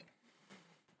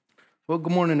Well,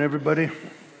 good morning, everybody.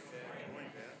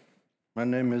 My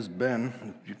name is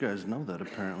Ben. You guys know that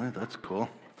apparently. That's cool.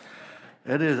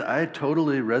 It is. I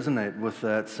totally resonate with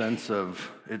that sense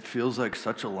of it feels like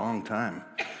such a long time.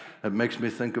 It makes me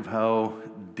think of how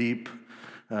deep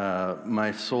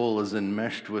my soul is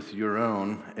enmeshed with your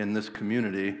own in this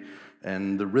community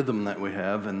and the rhythm that we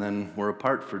have, and then we're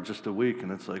apart for just a week,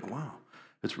 and it's like, wow,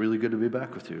 it's really good to be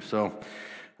back with you. So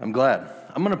I'm glad.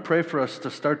 I'm going to pray for us to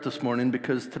start this morning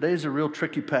because today's a real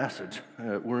tricky passage.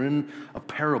 We're in a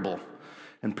parable,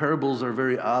 and parables are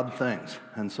very odd things.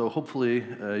 And so hopefully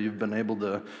you've been able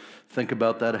to think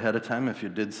about that ahead of time if you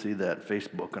did see that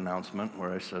Facebook announcement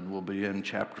where I said we'll be in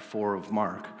chapter 4 of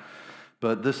Mark.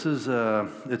 But this is,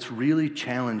 it's really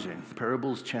challenging.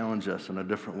 Parables challenge us in a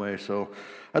different way. So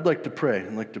I'd like to pray.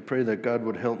 I'd like to pray that God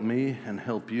would help me and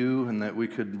help you and that we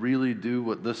could really do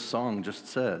what this song just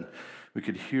said. We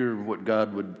could hear what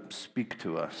God would speak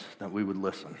to us, that we would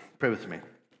listen. Pray with me.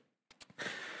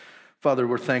 Father,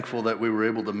 we're thankful that we were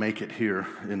able to make it here,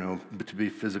 to be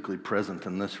physically present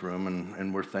in this room,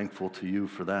 and we're thankful to you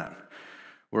for that.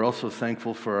 We're also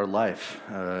thankful for our life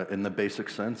in the basic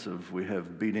sense of we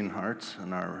have beating hearts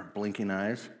and our blinking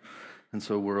eyes, and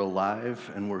so we're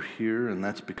alive and we're here, and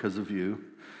that's because of you.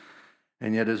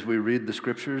 And yet as we read the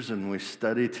scriptures and we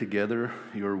study together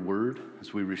your word,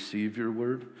 as we receive your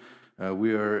word,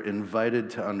 we are invited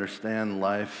to understand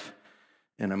life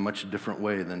in a much different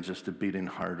way than just a beating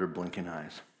heart or blinking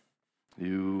eyes.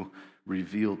 You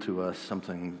reveal to us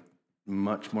something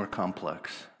much more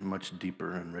complex, much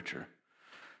deeper and richer.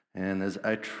 And as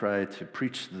I try to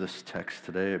preach this text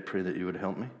today, I pray that you would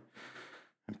help me.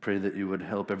 I pray that you would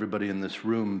help everybody in this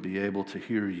room be able to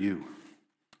hear you,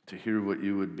 to hear what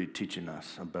you would be teaching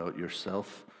us about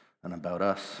yourself and about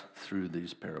us through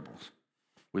these parables.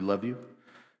 We love you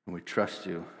and we trust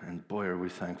you, and boy, are we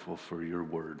thankful for your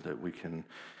word that we can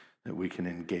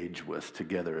engage with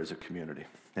together as a community.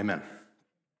 Amen.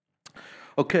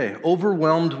 Okay,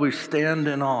 overwhelmed we stand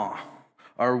in awe.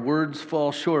 Our words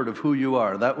fall short of who you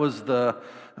are. That was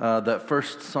that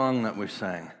first song that we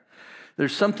sang.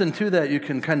 There's something to that you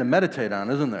can kind of meditate on,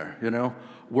 isn't there?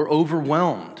 We're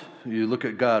overwhelmed. You look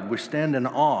at God, we stand in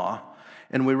awe,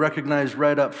 and we recognize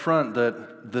right up front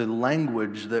that the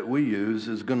language that we use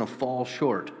is going to fall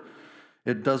short.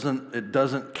 It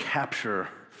doesn't capture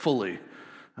fully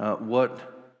what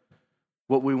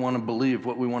we want to believe,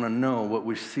 what we want to know, what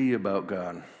we see about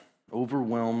God.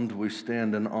 Overwhelmed, we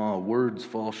stand in awe. Words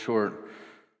fall short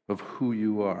of who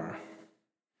you are.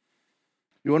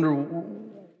 You wonder,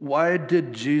 why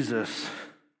did Jesus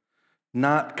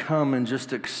not come and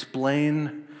just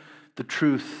explain the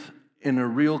truth in a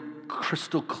real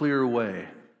crystal clear way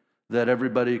that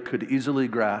everybody could easily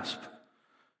grasp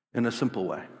in a simple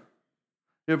way?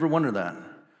 You ever wonder that?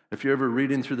 If you're ever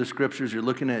reading through the scriptures, you're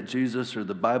looking at Jesus or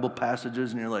the Bible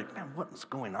passages, and you're like, man, what is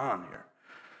going on here?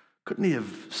 Couldn't he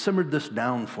have simmered this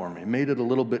down for me, made it a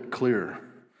little bit clearer?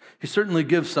 He certainly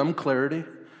gives some clarity.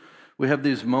 We have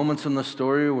these moments in the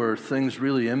story where things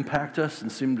really impact us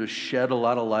and seem to shed a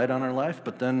lot of light on our life,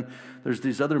 but then there's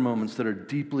these other moments that are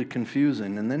deeply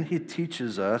confusing, and then he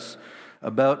teaches us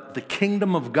about the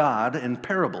kingdom of God in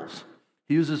parables.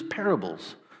 He uses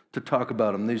parables to talk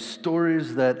about them, these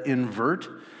stories that invert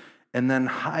and then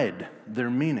hide their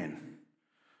meaning.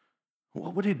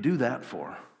 What would he do that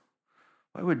for?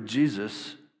 Why would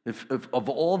Jesus, if of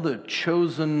all the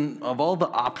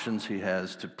options he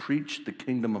has to preach the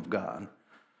kingdom of God,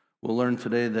 we'll learn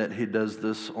today that he does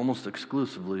this almost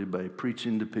exclusively by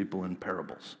preaching to people in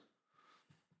parables.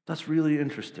 That's really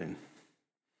interesting.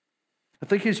 I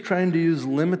think he's trying to use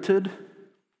limited,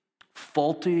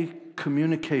 faulty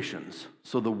communications.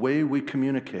 So the way we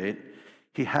communicate,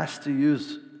 he has to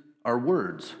use our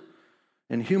words.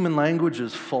 And human language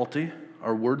is faulty.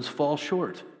 Our words fall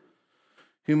short.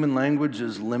 Human language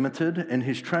is limited, and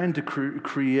he's trying to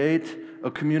create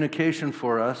a communication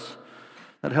for us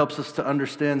that helps us to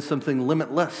understand something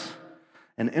limitless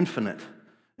and infinite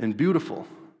and beautiful.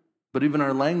 But even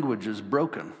our language is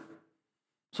broken.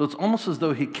 So it's almost as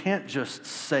though he can't just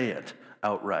say it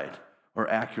outright or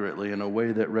accurately in a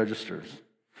way that registers.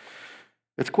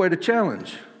 It's quite a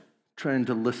challenge trying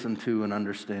to listen to and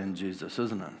understand Jesus,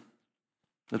 isn't it?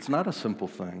 It's not a simple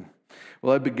thing.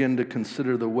 Well, I begin to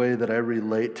consider the way that I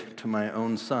relate to my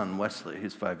own son, Wesley.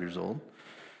 He's 5 years old.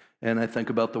 And I think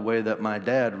about the way that my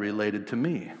dad related to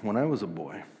me when I was a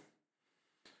boy.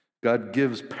 God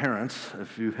gives parents,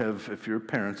 if you're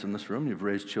parents in this room, you've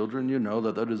raised children, you know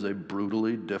that is a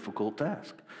brutally difficult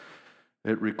task.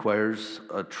 It requires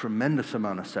a tremendous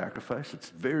amount of sacrifice. It's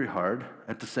very hard.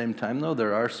 At the same time, though,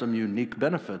 there are some unique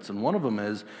benefits. And one of them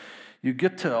is you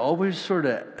get to always sort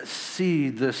of see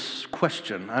this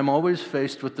question. I'm always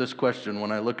faced with this question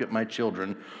when I look at my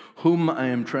children, whom I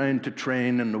am trying to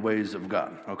train in the ways of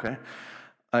God, okay?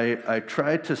 I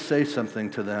try to say something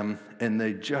to them, and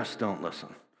they just don't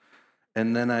listen.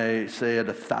 And then I say it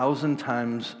 1,000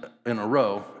 times in a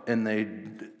row, and they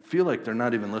feel like they're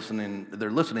not even listening.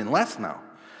 They're listening less now.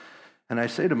 And I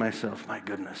say to myself, my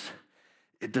goodness,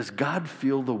 does God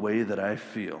feel the way that I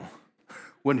feel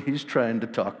when he's trying to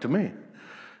talk to me?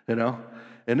 You know?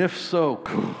 And if so,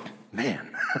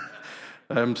 man,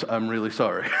 I'm really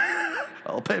sorry.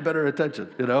 I'll pay better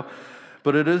attention, you know?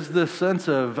 But it is this sense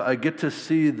of I get to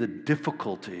see the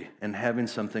difficulty in having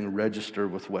something register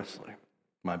with Wesley,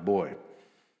 my boy.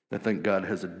 I think God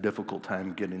has a difficult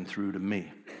time getting through to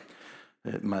me.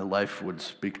 My life would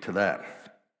speak to that.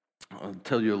 I'll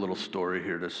tell you a little story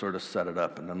here to sort of set it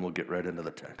up, and then we'll get right into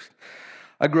the text.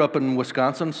 I grew up in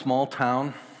Wisconsin, small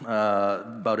town,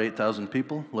 about 8,000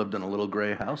 people, lived in a little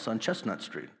gray house on Chestnut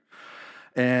Street.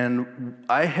 And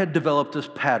I had developed this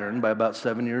pattern by about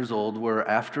 7 years old where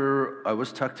after I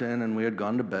was tucked in and we had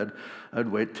gone to bed, I'd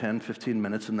wait 10, 15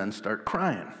 minutes and then start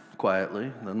crying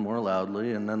quietly, then more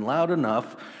loudly, and then loud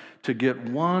enough to get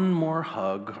one more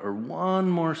hug or one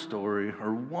more story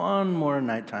or one more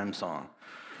nighttime song.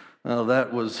 Well,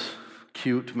 that was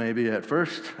cute maybe at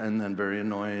first, and then very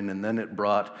annoying, and then it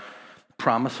brought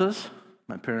promises.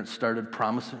 My parents started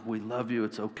promising, we love you,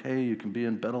 it's okay, you can be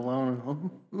in bed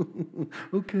alone.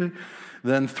 Okay.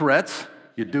 Then threats,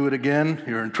 you do it again,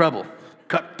 you're in trouble.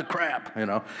 Cut the crap, you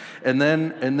know. And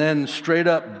then straight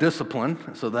up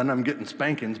discipline, so then I'm getting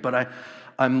spankings, but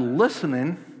I'm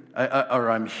listening, or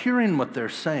I'm hearing what they're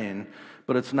saying,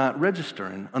 but it's not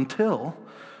registering until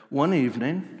one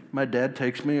evening, my dad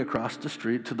takes me across the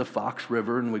street to the Fox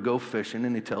River and we go fishing,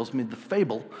 and he tells me the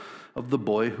fable of the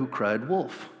boy who cried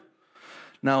wolf.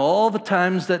 Now, all the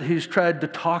times that he's tried to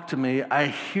talk to me, I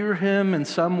hear him in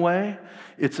some way,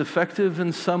 it's effective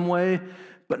in some way,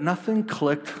 but nothing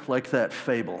clicked like that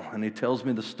fable. And he tells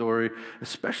me the story,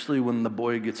 especially when the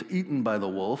boy gets eaten by the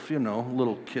wolf. You know,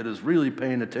 little kid is really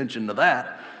paying attention to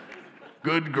that.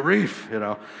 Good grief, you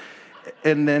know.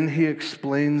 And then he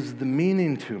explains the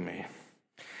meaning to me.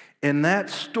 And that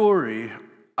story,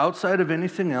 outside of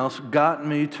anything else, got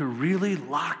me to really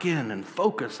lock in and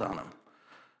focus on him.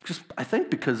 Just, I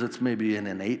think because it's maybe an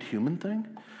innate human thing,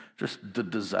 just the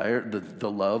desire,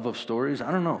 the love of stories.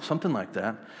 I don't know, something like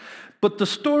that. But the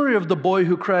story of the boy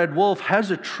who cried wolf has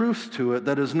a truth to it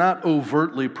that is not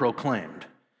overtly proclaimed.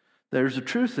 There's a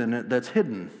truth in it that's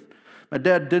hidden. My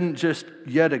dad didn't just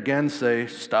yet again say,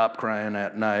 stop crying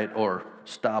at night or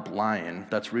stop lying.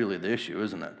 That's really the issue,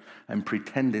 isn't it? I'm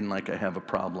pretending like I have a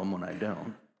problem when I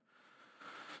don't.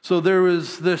 So there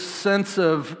was this sense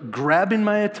of grabbing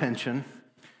my attention,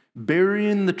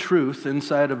 burying the truth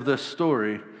inside of this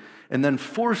story, and then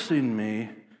forcing me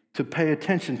to pay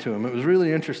attention to him. It was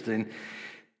really interesting.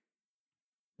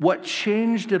 What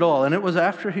changed it all, and it was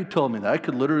after he told me that, I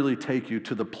could literally take you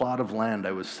to the plot of land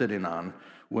I was sitting on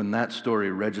when that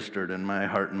story registered in my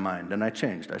heart and mind, and I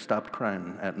changed. I stopped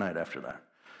crying at night after that.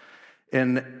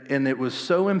 And it was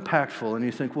so impactful, and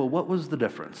you think, well, what was the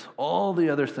difference? All the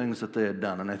other things that they had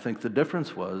done, and I think the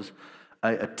difference was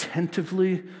I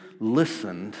attentively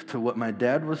listened to what my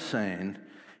dad was saying,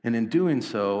 and in doing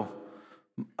so,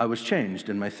 I was changed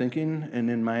in my thinking and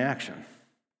in my action.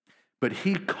 But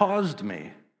he caused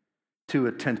me to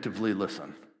attentively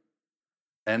listen,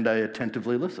 and I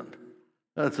attentively listened.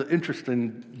 That's an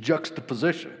interesting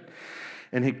juxtaposition.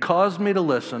 And he caused me to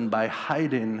listen by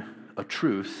hiding a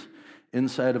truth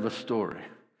inside of a story.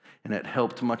 And it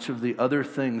helped much of the other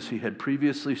things he had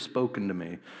previously spoken to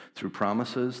me through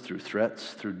promises, through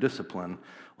threats, through discipline.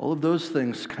 All of those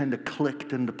things kind of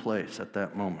clicked into place at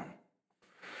that moment.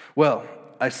 Well,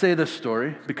 I say this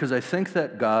story because I think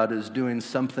that God is doing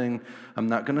something, I'm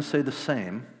not going to say the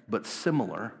same, but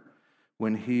similar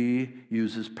when he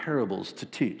uses parables to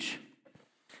teach.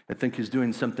 I think he's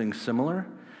doing something similar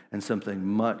and something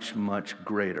much, much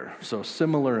greater. So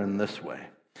similar in this way.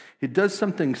 He does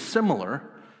something similar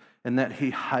in that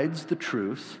he hides the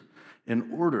truth in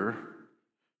order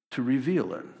to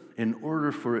reveal it, in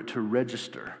order for it to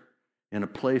register in a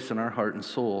place in our heart and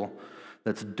soul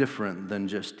that's different than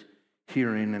just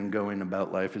hearing and going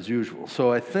about life as usual.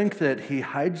 So I think that he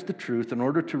hides the truth in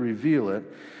order to reveal it.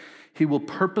 He will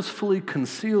purposefully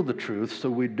conceal the truth so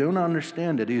we don't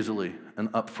understand it easily and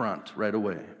up front right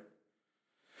away.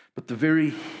 But the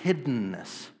very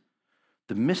hiddenness,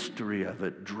 the mystery of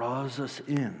it draws us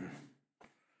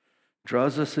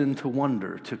into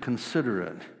wonder, to consider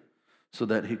it, so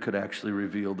that he could actually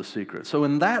reveal the secret. So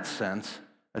in that sense,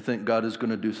 I think God is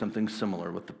going to do something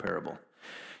similar with the parable.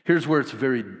 Here's where it's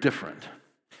very different.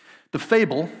 The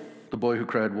fable, The Boy Who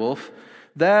Cried Wolf,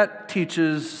 that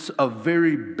teaches a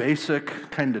very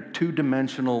basic, kind of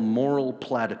two-dimensional moral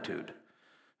platitude.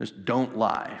 Just don't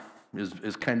lie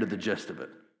is kind of the gist of it.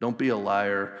 Don't be a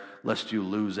liar lest you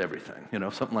lose everything,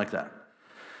 something like that.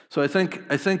 So I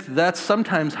think that's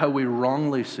sometimes how we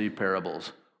wrongly see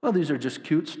parables. Well, these are just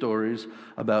cute stories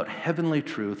about heavenly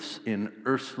truths in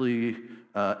earthly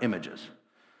images.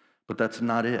 But that's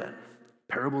not it.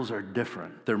 Parables are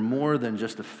different. They're more than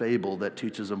just a fable that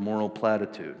teaches a moral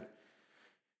platitude.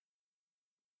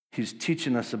 He's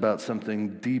teaching us about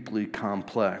something deeply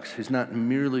complex. He's not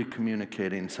merely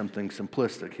communicating something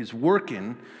simplistic. He's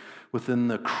working within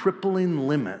the crippling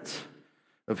limits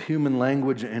of human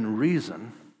language and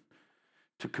reason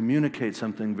to communicate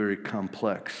something very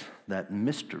complex, that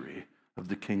mystery of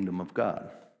the kingdom of God.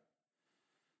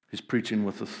 He's preaching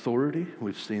with authority.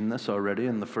 We've seen this already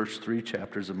in the first 3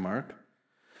 chapters of Mark.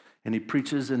 And he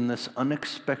preaches in this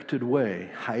unexpected way,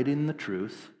 hiding the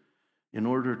truth in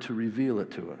order to reveal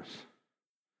it to us.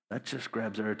 That just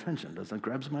grabs our attention, doesn't it?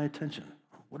 Grabs my attention.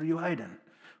 What are you hiding?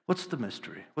 What's the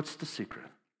mystery? What's the secret?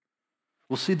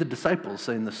 We'll see the disciples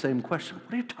saying the same question.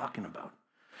 What are you talking about?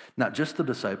 Not just the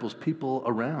disciples, people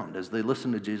around as they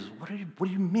listen to Jesus. What do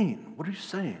you mean? What are you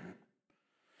saying?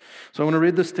 So I want to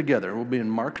read this together. We'll be in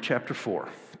Mark chapter 4.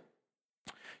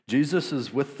 Jesus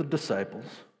is with the disciples.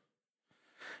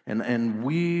 And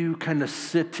we kind of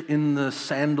sit in the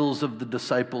sandals of the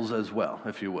disciples as well,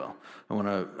 if you will. I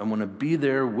want to be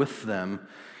there with them,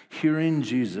 hearing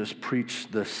Jesus preach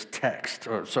this text.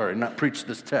 Or sorry, not preach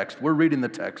this text. We're reading the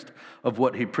text of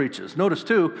what he preaches. Notice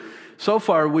too, so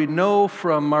far we know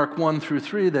from Mark 1 through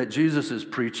 3 that Jesus is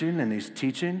preaching and he's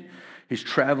teaching. He's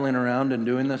traveling around and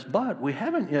doing this, but we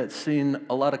haven't yet seen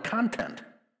a lot of content.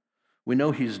 We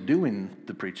know he's doing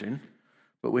the preaching,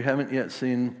 but we haven't yet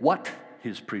seen what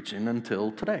he's preaching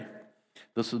until today.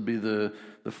 This would be the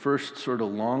first sort of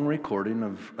long recording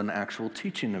of an actual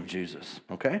teaching of Jesus,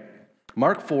 okay?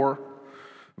 Mark 4,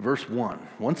 verse 1.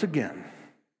 Once again,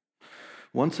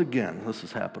 this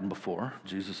has happened before.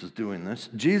 Jesus is doing this.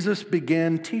 Jesus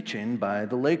began teaching by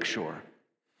the lakeshore.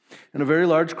 And a very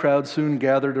large crowd soon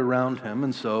gathered around him,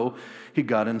 and so he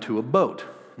got into a boat.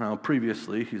 Now,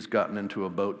 previously, he's gotten into a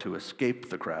boat to escape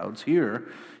the crowds. Here,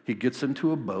 he gets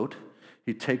into a boat.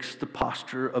 He takes the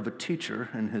posture of a teacher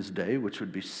in his day, which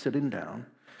would be sitting down,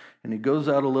 and he goes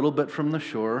out a little bit from the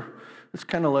shore. It's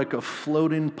kind of like a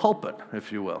floating pulpit,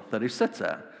 if you will, that he sits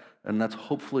at. And that's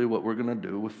hopefully what we're going to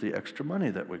do with the extra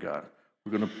money that we got.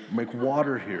 We're going to make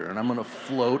water here, and I'm going to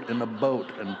float in a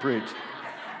boat and preach.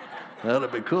 That'll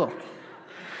be cool.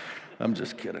 I'm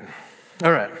just kidding.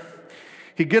 All right.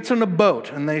 He gets in a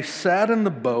boat, and they sat in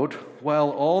the boat while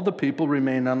all the people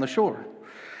remained on the shore.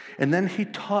 And then he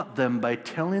taught them by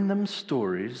telling them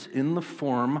stories in the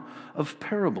form of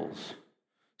parables,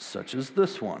 such as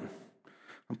this one.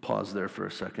 I'll pause there for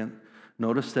a second.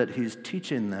 Notice that he's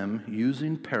teaching them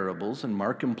using parables, and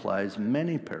Mark implies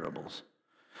many parables.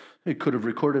 He could have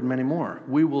recorded many more.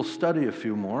 We will study a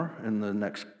few more in the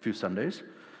next few Sundays.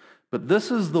 But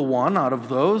this is the one out of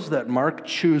those that Mark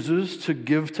chooses to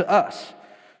give to us.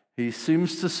 He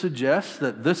seems to suggest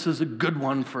that this is a good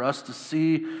one for us to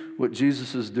see what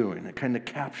Jesus is doing. It kind of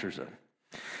captures it.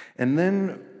 And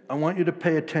then I want you to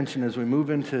pay attention as we move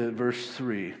into verse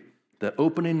 3. The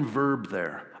opening verb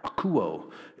there,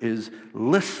 akuo, is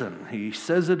listen. He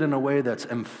says it in a way that's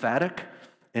emphatic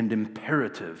and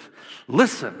imperative.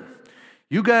 Listen.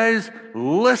 You guys,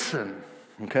 listen.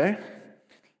 Okay?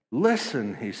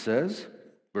 Listen, he says,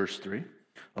 verse 3.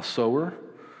 A sower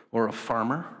or a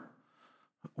farmer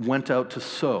went out to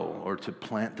sow or to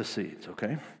plant the seeds,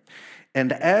 okay?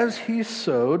 And as he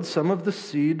sowed, some of the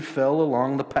seed fell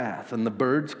along the path, and the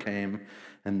birds came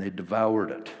and they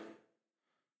devoured it.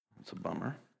 That's a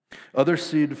bummer. Other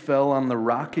seed fell on the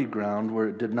rocky ground where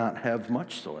it did not have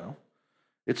much soil.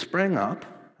 It sprang up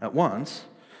at once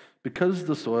because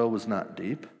the soil was not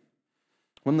deep.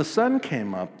 When the sun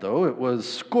came up, though, it was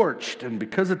scorched, and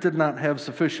because it did not have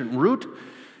sufficient root,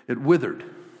 it withered.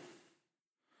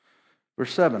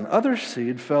 Verse 7, other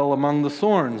seed fell among the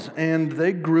thorns, and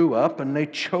they grew up, and they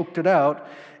choked it out,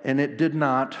 and it did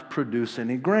not produce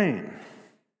any grain.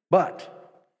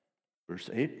 But, verse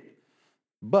 8,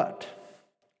 but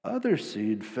other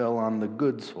seed fell on the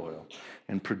good soil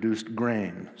and produced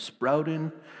grain,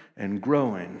 sprouting and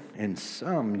growing, and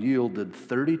some yielded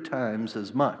 30 times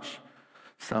as much,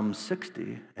 some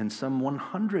 60, and some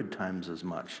 100 times as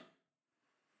much.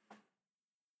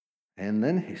 And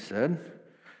then he said,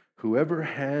 whoever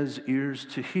has ears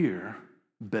to hear,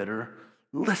 better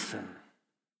listen.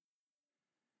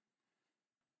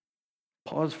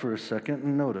 Pause for a second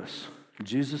and notice.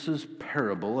 Jesus'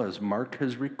 parable, as Mark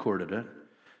has recorded it,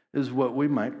 is what we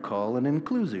might call an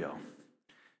inclusio.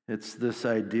 It's this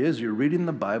idea, as you're reading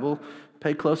the Bible,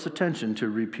 pay close attention to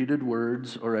repeated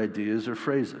words or ideas or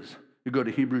phrases. You go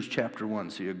to Hebrews chapter 1,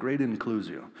 see a great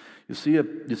inclusio. You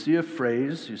see a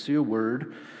phrase, you see a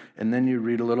word, and then you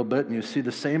read a little bit and you see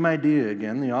the same idea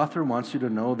again. The author wants you to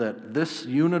know that this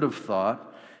unit of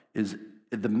thought is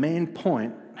the main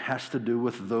point has to do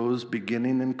with those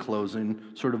beginning and closing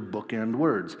sort of bookend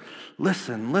words.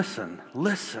 Listen, listen,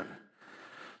 listen.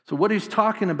 So what he's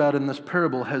talking about in this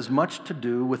parable has much to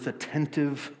do with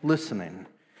attentive listening,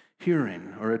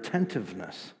 hearing, or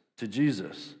attentiveness to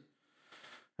Jesus.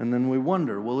 And then we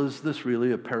wonder, well, is this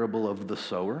really a parable of the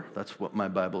sower? That's what my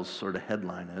Bible's sort of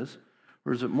headline is.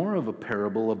 Or is it more of a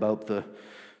parable about the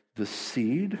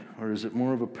seed? Or is it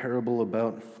more of a parable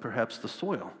about perhaps the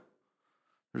soil?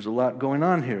 There's a lot going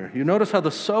on here. You notice how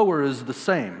the sower is the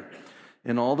same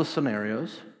in all the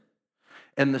scenarios,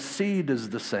 and the seed is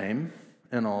the same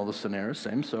in all the scenarios,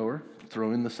 same sower,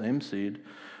 throwing the same seed.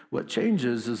 What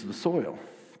changes is the soil.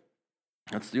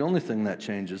 That's the only thing that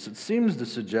changes. It seems to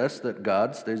suggest that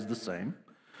God stays the same.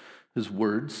 His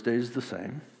word stays the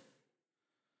same.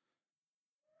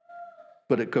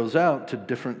 But it goes out to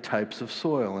different types of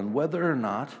soil, and whether or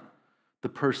not the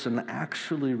person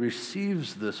actually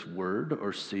receives this word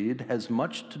or seed has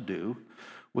much to do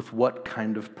with what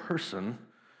kind of person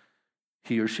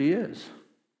he or she is.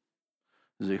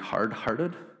 Is he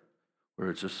hard-hearted, where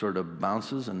it just sort of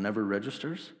bounces and never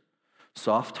registers?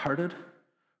 Soft-hearted,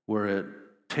 where it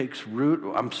takes root,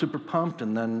 I'm super pumped,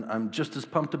 and then I'm just as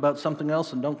pumped about something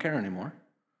else and don't care anymore?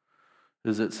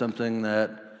 Is it something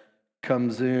that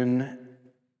comes in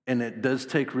and it does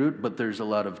take root, but there's a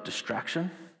lot of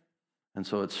distraction? And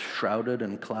so it's shrouded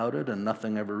and clouded and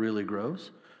nothing ever really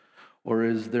grows? Or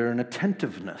is there an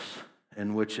attentiveness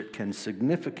in which it can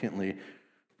significantly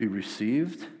be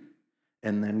received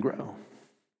and then grow?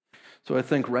 So I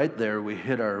think right there we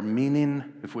hit our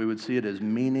meaning, if we would see it as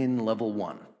meaning level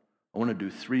 1. I want to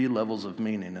do 3 levels of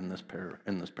meaning in this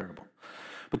parable.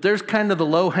 But there's kind of the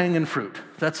low-hanging fruit.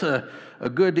 That's a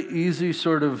good, easy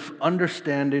sort of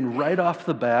understanding right off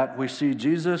the bat. We see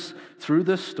Jesus, through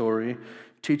this story,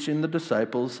 teaching the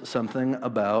disciples something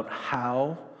about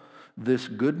how this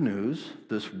good news,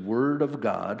 this word of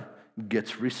God,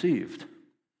 gets received.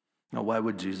 Now, why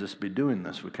would Jesus be doing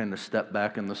this? We kind of step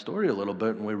back in the story a little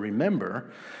bit and we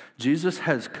remember Jesus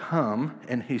has come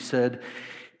and he said,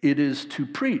 it is to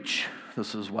preach.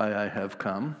 This is why I have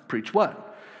come. Preach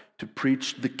what? To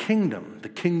preach the kingdom. The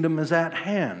kingdom is at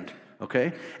hand,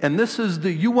 okay? And this is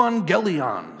the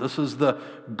euangelion. This is the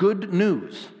good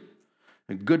news.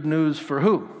 And good news for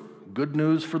who? Good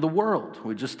news for the world.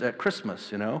 We just at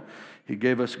Christmas, he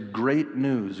gave us great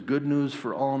news, good news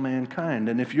for all mankind.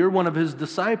 And if you're one of his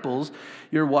disciples,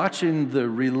 you're watching the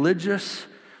religious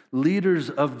leaders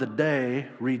of the day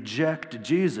reject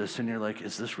Jesus, and you're like,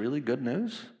 is this really good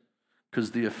news?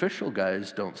 Because the official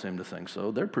guys don't seem to think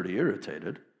so. They're pretty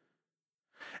irritated.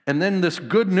 And then this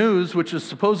good news, which is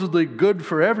supposedly good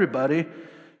for everybody,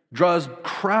 draws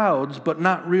crowds, but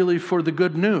not really for the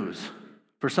good news,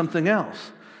 for something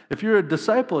else. If you're a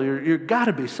disciple, you've got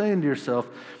to be saying to yourself,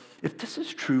 if this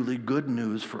is truly good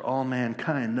news for all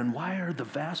mankind, then why are the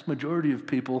vast majority of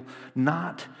people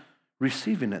not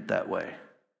receiving it that way?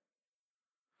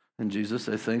 And Jesus,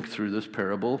 I think, through this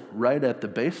parable, right at the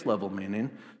base level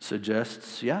meaning,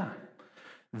 suggests,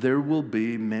 there will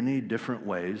be many different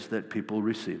ways that people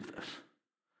receive this.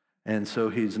 And so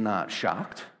he's not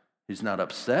shocked, he's not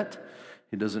upset,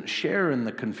 he doesn't share in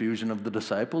the confusion of the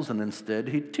disciples, and instead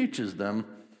he teaches them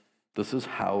this is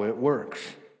how it works.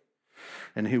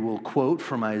 And he will quote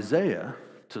from Isaiah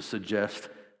to suggest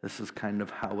this is kind of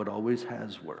how it always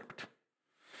has worked.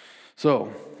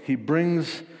 So he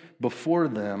brings before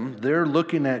them, they're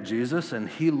looking at Jesus, and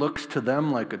he looks to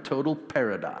them like a total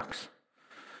paradox.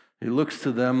 He looks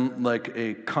to them like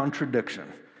a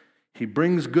contradiction. He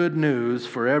brings good news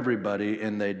for everybody,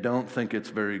 and they don't think it's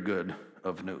very good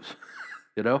of news.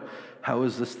 How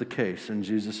is this the case? And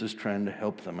Jesus is trying to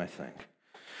help them, I think.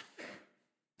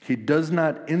 He does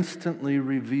not instantly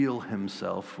reveal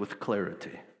himself with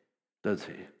clarity, does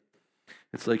he?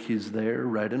 It's like he's there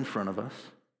right in front of us.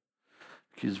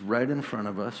 He's right in front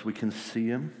of us. We can see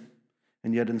him.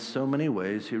 And yet in so many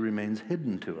ways, he remains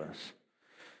hidden to us.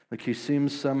 Like he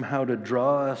seems somehow to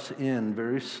draw us in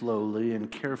very slowly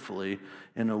and carefully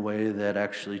in a way that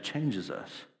actually changes us.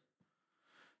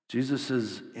 Jesus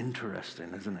is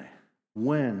interesting, isn't he?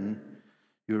 When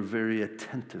you're very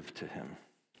attentive to him,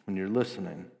 when you're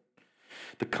listening.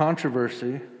 The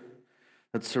controversy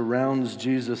that surrounds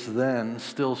Jesus then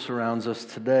still surrounds us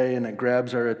today, and it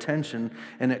grabs our attention,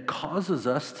 and it causes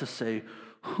us to say,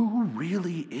 who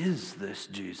really is this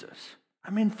Jesus?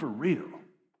 I mean, for real.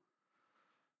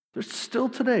 There's still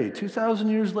today, 2,000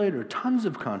 years later, tons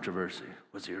of controversy.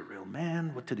 Was he a real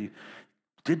man? What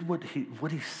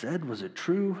he said, was it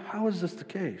true? How is this the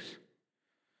case?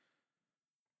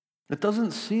 It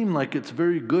doesn't seem like it's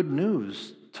very good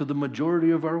news to the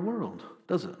majority of our world,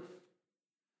 does it?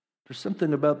 There's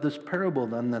something about this parable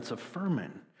then that's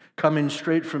affirming, coming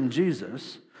straight from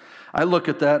Jesus. I look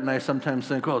at that and I sometimes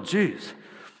think, oh, geez,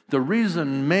 the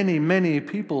reason many, many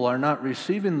people are not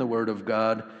receiving the word of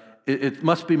God, it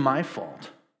must be my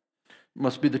fault. It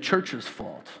must be the church's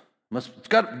fault. It's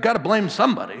got to blame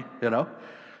somebody, you know.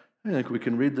 I think we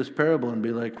can read this parable and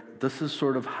be like, this is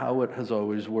sort of how it has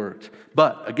always worked.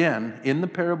 But again, in the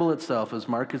parable itself, as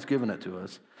Mark has given it to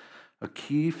us, a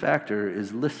key factor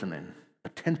is listening,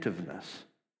 attentiveness.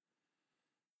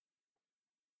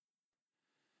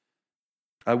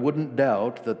 I wouldn't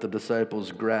doubt that the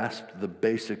disciples grasped the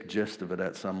basic gist of it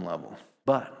at some level.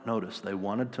 But notice, they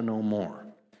wanted to know more.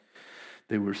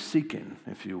 They were seeking,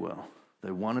 if you will.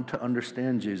 They wanted to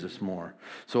understand Jesus more.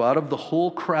 So out of the whole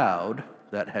crowd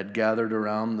that had gathered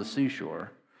around the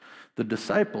seashore, the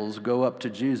disciples go up to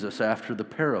Jesus after the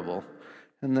parable.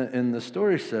 And the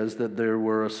story says that there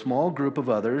were a small group of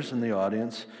others in the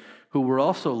audience who were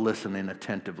also listening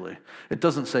attentively. It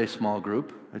doesn't say small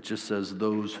group. It just says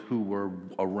those who were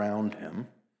around him.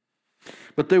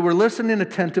 But they were listening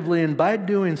attentively, and by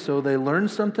doing so, they learned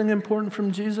something important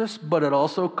from Jesus, but it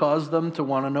also caused them to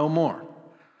want to know more.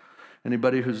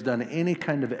 Anybody who's done any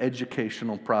kind of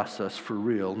educational process for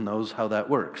real knows how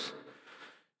that works.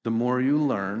 The more you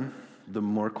learn, the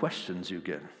more questions you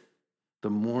get. The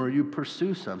more you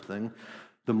pursue something,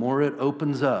 the more it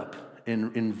opens up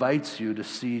and invites you to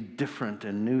see different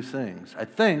and new things. I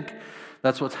think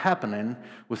that's what's happening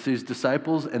with these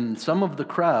disciples and some of the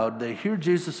crowd. They hear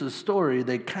Jesus' story,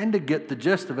 they kind of get the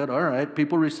gist of it. All right,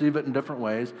 people receive it in different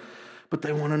ways, but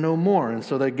they want to know more. And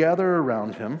so they gather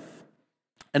around him,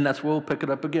 and that's where we'll pick it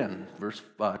up again.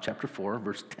 Chapter 4,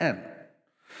 verse 10.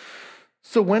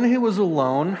 So when he was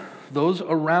alone, those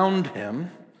around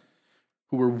him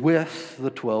who were with the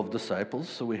 12 disciples,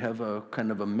 so we have a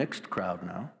kind of a mixed crowd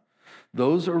now,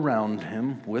 those around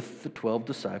him with the 12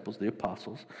 disciples, the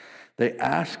apostles, they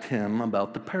asked him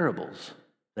about the parables.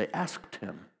 They asked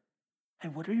him, hey,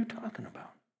 what are you talking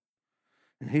about?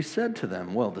 And he said to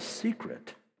them, well, the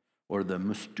secret, or the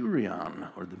mysterion,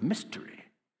 or the mystery,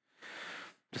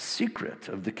 the secret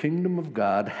of the kingdom of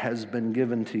God has been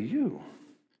given to you.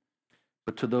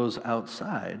 But to those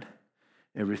outside,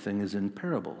 everything is in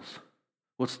parables.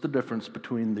 What's the difference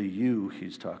between the you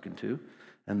he's talking to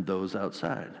and those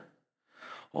outside?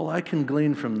 All I can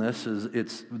glean from this is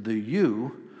it's the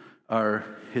you are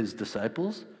his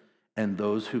disciples and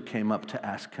those who came up to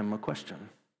ask him a question.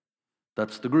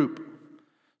 That's the group.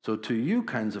 So to you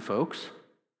kinds of folks,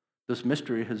 this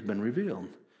mystery has been revealed.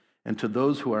 And to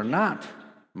those who are not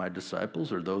my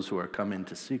disciples or those who are coming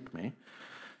to seek me,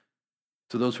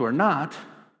 to those who are not,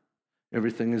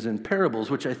 everything is in parables,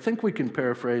 which I think we can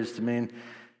paraphrase to mean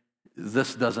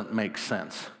this doesn't make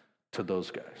sense to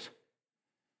those guys.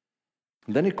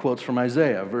 And then he quotes from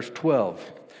Isaiah, verse 12.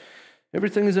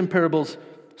 Everything is in parables,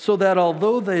 so that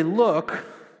although they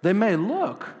may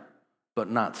look, but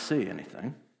not see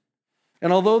anything.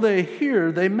 And although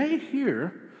they may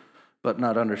hear, but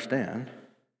not understand,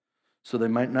 so they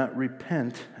might not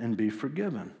repent and be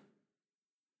forgiven.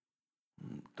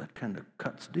 That kind of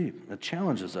cuts deep. It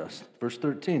challenges us. Verse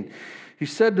 13, he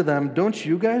said to them, don't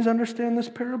you guys understand this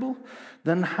parable?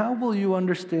 Then how will you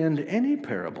understand any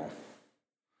parable?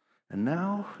 And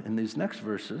now, in these next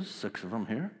verses, 6 of them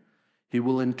here, he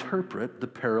will interpret the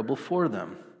parable for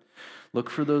them. Look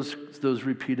for those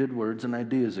repeated words and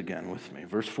ideas again with me.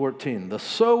 Verse 14, the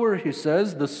sower, he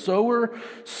says, the sower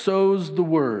sows the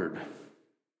word.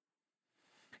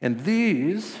 And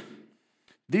these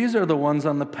are the ones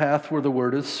on the path where the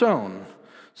word is sown.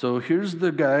 So here's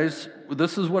the guys,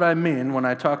 this is what I mean when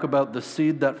I talk about the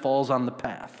seed that falls on the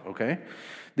path, okay?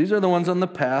 These are the ones on the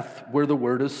path where the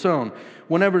word is sown.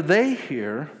 Whenever they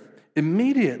hear,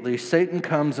 immediately Satan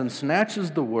comes and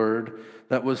snatches the word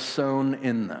that was sown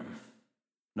in them.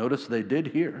 Notice they did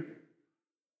hear.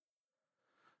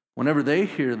 Whenever they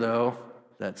hear, though,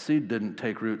 that seed didn't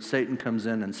take root, Satan comes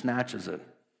in and snatches it.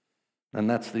 And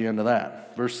that's the end of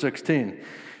that. Verse 16.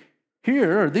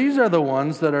 These are the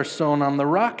ones that are sown on the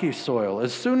rocky soil.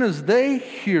 As soon as they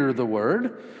hear the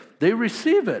word, they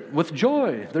receive it with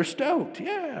joy. They're stoked,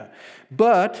 yeah.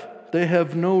 But they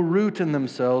have no root in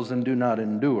themselves and do not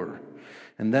endure.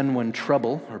 And then when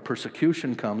trouble or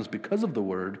persecution comes because of the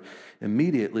word,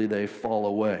 immediately they fall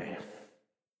away.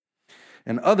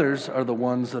 And others are the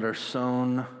ones that are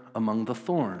sown among the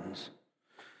thorns.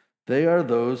 They are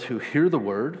those who hear the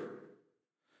word,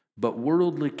 but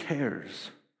worldly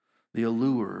cares, the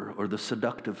allure or the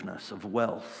seductiveness of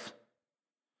wealth,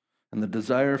 and the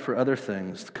desire for other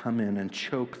things come in and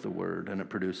choke the word, and it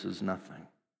produces nothing.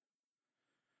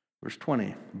 Verse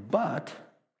 20, but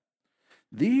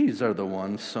these are the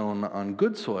ones sown on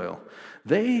good soil.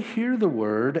 They hear the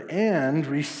word and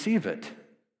receive it.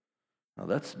 Now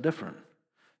that's different.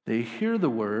 They hear the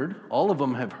word. All of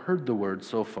them have heard the word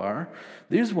so far.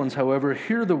 These ones, however,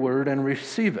 hear the word and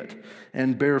receive it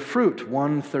and bear fruit,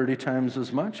 one 30 times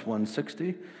as much, one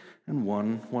 60, and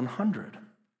one 100.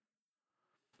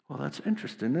 Well, that's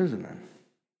interesting, isn't it?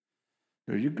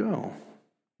 There you go.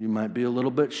 You might be a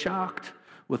little bit shocked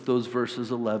with those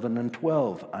verses 11 and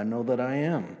 12. I know that I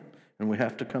am, and we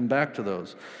have to come back to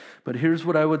those. But here's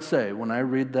what I would say. When I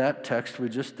read that text we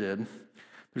just did,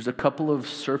 there's a couple of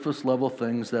surface level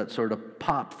things that sort of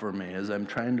pop for me as I'm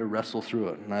trying to wrestle through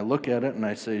it. And I look at it and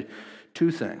I say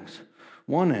two things.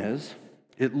 One is,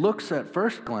 it looks at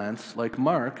first glance like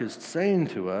Mark is saying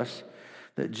to us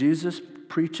that Jesus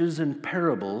preaches in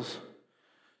parables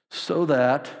so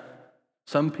that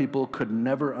some people could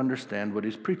never understand what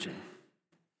he's preaching.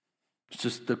 It's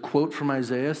just the quote from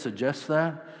Isaiah suggests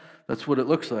that. That's what it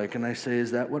looks like. And I say,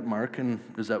 is that what Mark and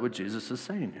is that what Jesus is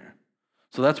saying here?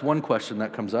 So that's one question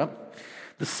that comes up.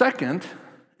 The second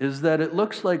is that it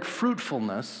looks like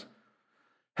fruitfulness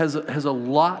has a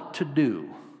lot to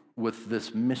do with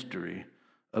this mystery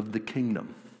of the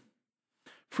kingdom.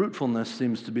 Fruitfulness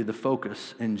seems to be the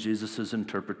focus in Jesus'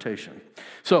 interpretation.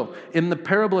 So in the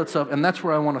parable itself, and that's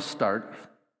where I want to start,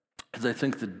 because I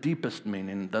think the deepest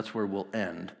meaning, that's where we'll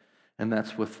end, and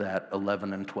that's with that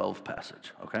 11 and 12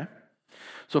 passage, okay?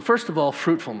 So first of all,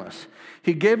 fruitfulness.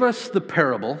 He gave us the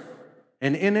parable,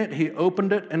 and in it, he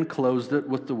opened it and closed it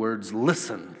with the words,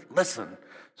 listen, listen.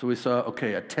 So we saw,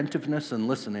 okay, attentiveness and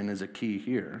listening is a key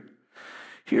here.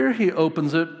 Here he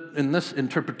opens it, in this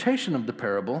interpretation of the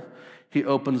parable, he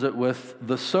opens it with,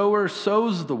 the sower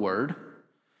sows the word,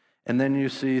 and then you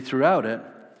see throughout it,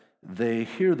 they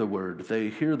hear the word, they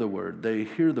hear the word, they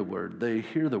hear the word, they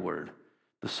hear the word.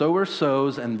 The sower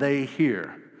sows and they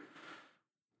hear.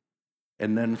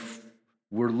 And then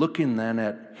we're looking then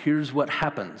at, here's what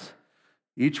happens.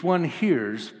 Each one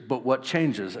hears, but what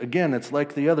changes? Again, it's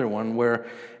like the other one where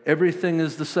everything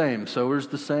is the same. Sower's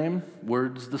the same,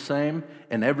 word's the same,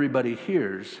 and everybody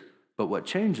hears, but what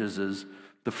changes is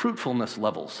the fruitfulness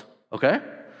levels, okay?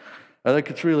 I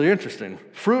think it's really interesting.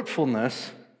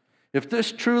 Fruitfulness, if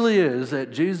this truly is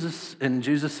that Jesus, and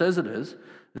Jesus says it is,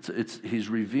 he's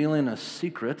revealing a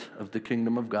secret of the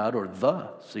kingdom of God, or the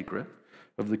secret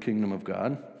of the kingdom of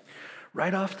God.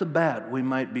 Right off the bat, we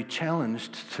might be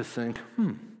challenged to think,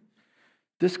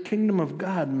 this kingdom of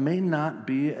God may not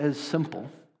be as simple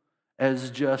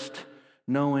as just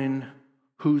knowing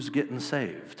who's getting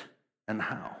saved and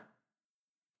how.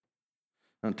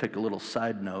 I'm going to take a little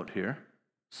side note here.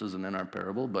 This isn't in our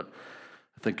parable, but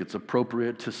I think it's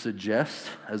appropriate to suggest,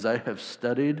 as I have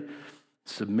studied,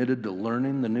 submitted to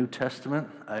learning the New Testament,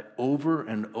 I over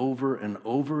and over and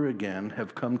over again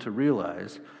have come to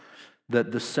realize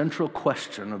that the central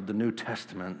question of the New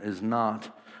Testament is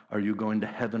not, are you going to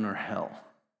heaven or hell?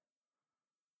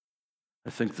 I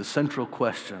think the central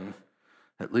question,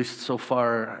 at least so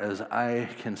far as I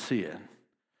can see it,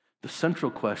 the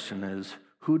central question is,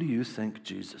 who do you think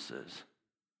Jesus is?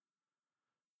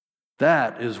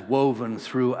 That is woven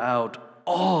throughout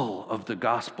all of the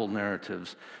gospel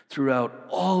narratives, throughout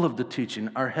all of the teaching.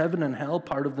 Are heaven and hell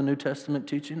part of the New Testament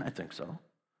teaching? I think so.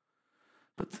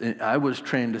 But I was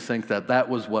trained to think that that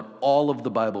was what all of the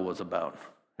Bible was about.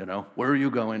 Where are you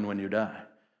going when you die?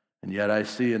 And yet I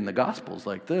see in the Gospels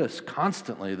like this,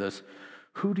 constantly this,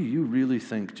 who do you really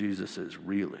think Jesus is,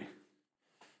 really?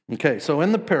 Okay, so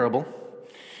in the parable,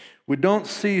 we don't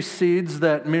see seeds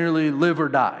that merely live or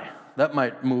die. That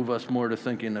might move us more to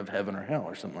thinking of heaven or hell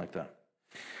or something like that.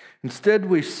 Instead,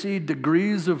 we see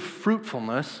degrees of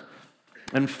fruitfulness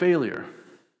and failure.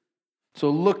 So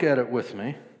look at it with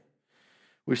me.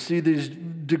 We see these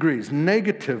degrees.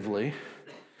 Negatively,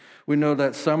 we know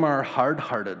that some are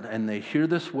hard-hearted, and they hear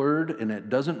this word, and it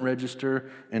doesn't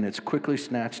register, and it's quickly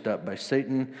snatched up by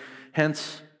Satan.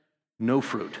 Hence, no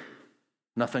fruit.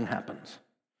 Nothing happens.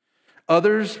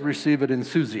 Others receive it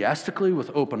enthusiastically with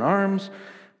open arms,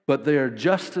 but they are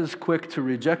just as quick to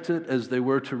reject it as they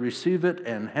were to receive it,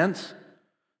 and hence,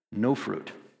 no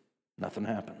fruit. Nothing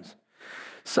happens.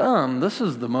 Some, this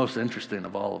is the most interesting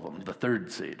of all of them, the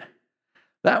third seed.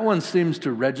 That one seems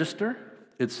to register.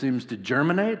 it seems to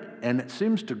germinate, and it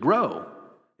seems to grow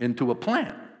into a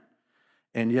plant.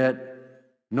 And yet,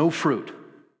 no fruit.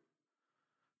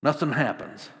 Nothing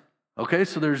happens. Okay,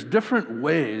 so there's different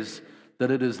ways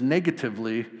that it is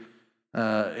negatively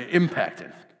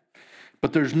impacted.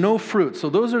 But there's no fruit. So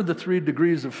those are the 3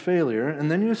 degrees of failure.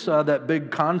 And then you saw that big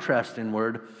contrasting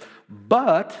word,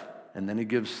 but, and then he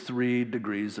gives 3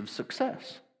 degrees of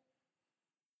success.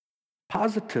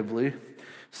 Positively,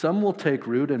 some will take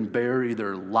root and bear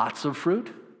either lots of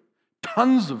fruit,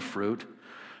 tons of fruit,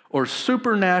 or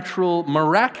supernatural,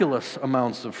 miraculous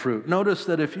amounts of fruit. Notice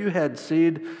that if you had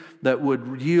seed that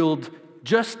would yield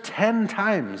just 10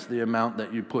 times the amount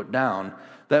that you put down,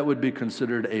 that would be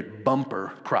considered a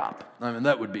bumper crop. I mean,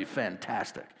 that would be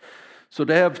fantastic. So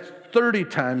to have 30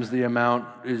 times the amount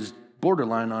is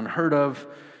borderline unheard of.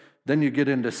 Then you get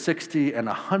into 60 and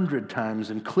 100 times,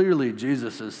 and clearly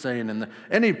Jesus is saying, and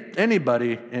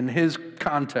anybody in his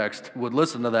context would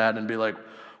listen to that and be like,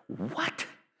 what?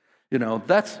 You know,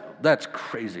 that's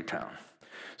crazy town.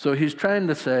 So he's trying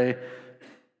to say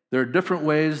there are different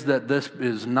ways that this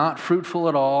is not fruitful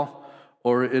at all,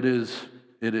 or it is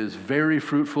very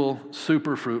fruitful,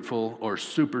 or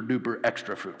super duper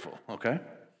extra fruitful, okay?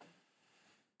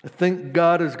 I think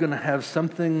God is going to have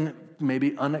something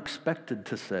maybe unexpected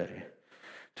to say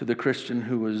to the Christian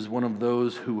who is one of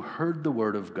those who heard the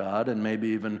word of God and maybe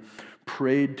even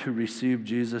prayed to receive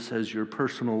Jesus as your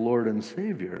personal Lord and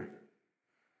Savior,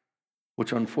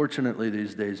 which unfortunately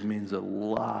these days means a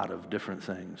lot of different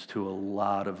things to a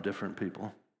lot of different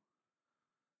people.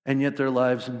 And yet their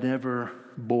lives never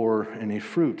bore any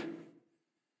fruit.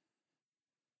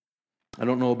 I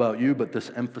don't know about you, but this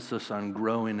emphasis on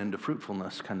growing into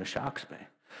fruitfulness kind of shocks me.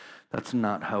 That's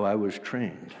not how I was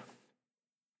trained.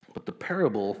 But the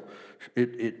parable,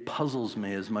 it puzzles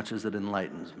me as much as it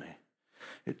enlightens me.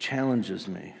 It challenges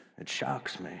me. It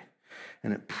shocks me.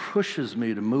 And it pushes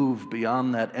me to move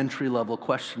beyond that entry-level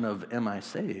question of, am I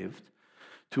saved?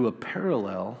 To a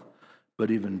parallel, but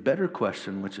even better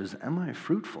question, which is, am I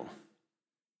fruitful?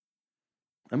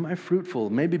 Am I fruitful?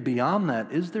 Maybe beyond that,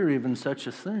 is there even such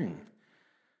a thing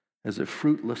as a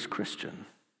fruitless Christian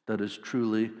that is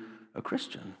truly a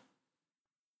Christian?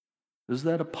 Is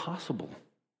that a possible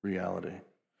reality?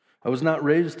 I was not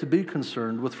raised to be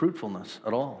concerned with fruitfulness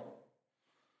at all.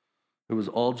 It was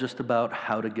all just about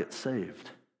how to get saved.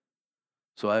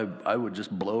 So I would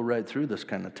just blow right through this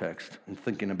kind of text and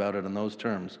thinking about it in those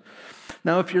terms.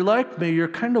 Now, if you're like me, you're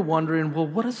kind of wondering, well,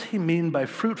 what does he mean by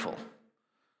fruitful?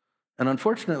 And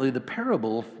unfortunately, the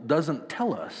parable doesn't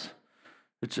tell us.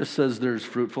 It just says there's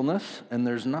fruitfulness and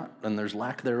there's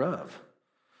lack thereof.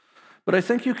 But I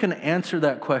think you can answer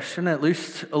that question, at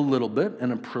least a little bit,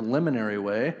 in a preliminary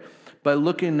way, by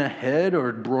looking ahead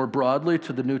or more broadly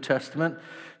to the New Testament,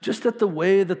 just at the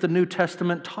way that the New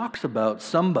Testament talks about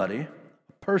somebody,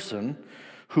 a person,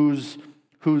 whose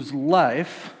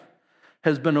life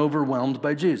has been overwhelmed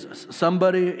by Jesus.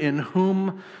 Somebody in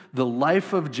whom the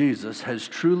life of Jesus has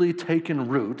truly taken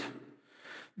root.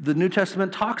 The New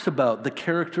Testament talks about the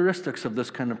characteristics of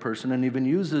this kind of person and even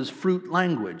uses fruit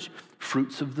language,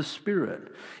 fruits of the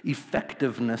Spirit,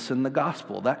 effectiveness in the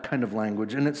gospel, that kind of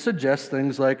language. And it suggests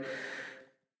things like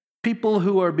people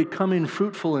who are becoming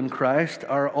fruitful in Christ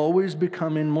are always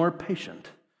becoming more patient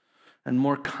and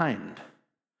more kind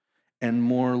and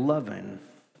more loving,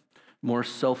 more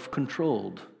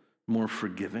self-controlled, more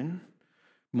forgiving,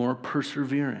 more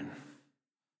persevering.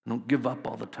 Don't give up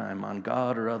all the time on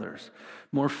God or others.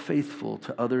 More faithful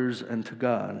to others and to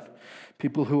God.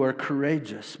 People who are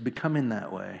courageous, becoming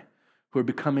that way. Who are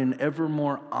becoming ever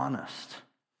more honest.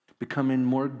 Becoming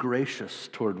more gracious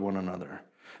toward one another.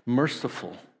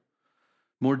 Merciful.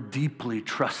 More deeply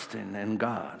trusting in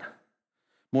God.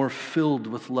 More filled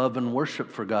with love and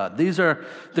worship for God. These are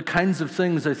the kinds of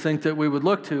things I think that we would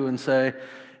look to and say,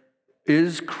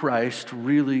 is Christ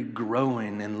really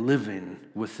growing and living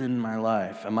within my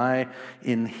life? Am I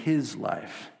in his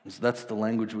life? That's the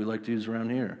language we like to use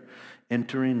around here.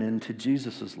 Entering into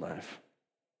Jesus' life.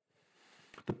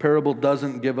 The parable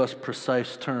doesn't give us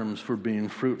precise terms for being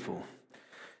fruitful.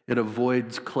 It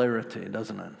avoids clarity,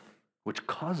 doesn't it? Which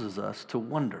causes us to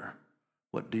wonder,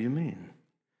 what do you mean?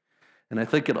 And I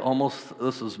think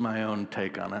this is my own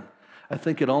take on it, I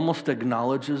think it almost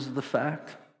acknowledges the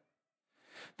fact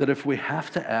that if we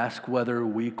have to ask whether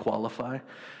we qualify,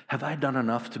 have I done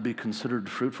enough to be considered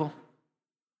fruitful?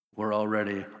 We're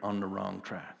already on the wrong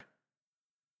track.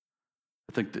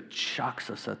 I think that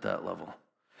shocks us at that level.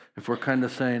 If we're kind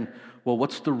of saying, well,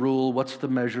 what's the rule? What's the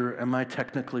measure? Am I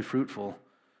technically fruitful?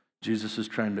 Jesus is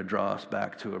trying to draw us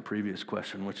back to a previous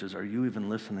question, which is, are you even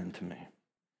listening to me?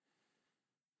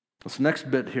 This next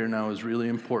bit here now is really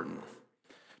important.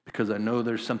 because I know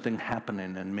there's something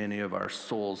happening in many of our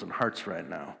souls and hearts right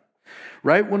now.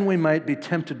 Right when we might be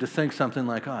tempted to think something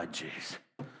like, oh, geez,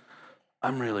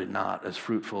 I'm really not as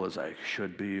fruitful as I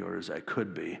should be or as I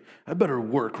could be. I better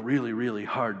work really, really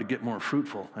hard to get more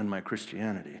fruitful in my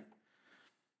Christianity.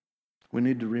 We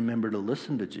need to remember to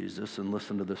listen to Jesus and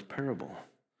listen to this parable.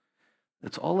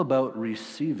 It's all about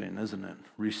receiving, isn't it?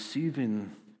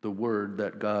 Receiving the word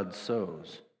that God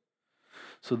sows.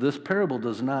 So this parable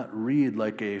does not read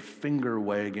like a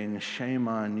finger-wagging, shame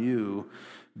on you,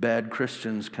 bad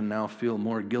Christians can now feel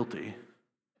more guilty.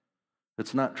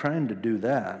 It's not trying to do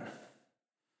that.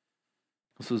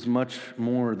 This is much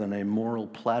more than a moral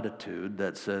platitude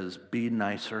that says, be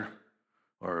nicer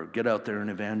or get out there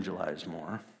and evangelize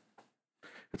more.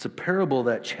 It's a parable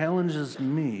that challenges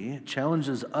me,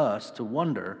 challenges us to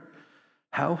wonder,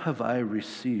 how have I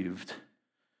received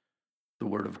the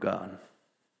Word of God?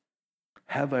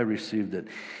 Have I received it?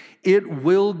 It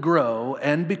will grow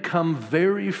and become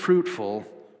very fruitful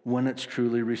when it's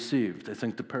truly received. I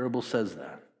think the parable says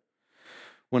that.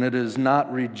 When it is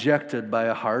not rejected by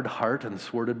a hard heart and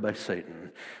thwarted by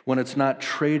Satan. When it's not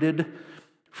traded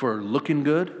for looking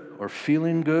good or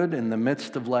feeling good in the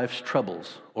midst of life's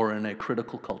troubles or in a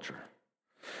critical culture.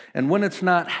 And when it's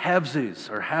not halvesies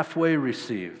or halfway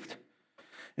received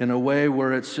in a way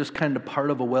where it's just kind of part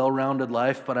of a well-rounded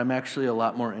life, but I'm actually a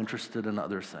lot more interested in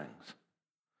other things.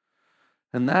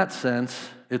 In that sense,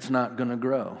 it's not going to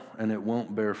grow and it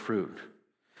won't bear fruit.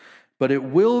 But it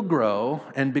will grow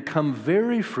and become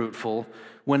very fruitful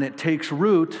when it takes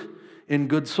root in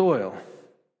good soil.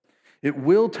 It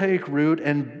will take root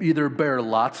and either bear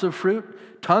lots of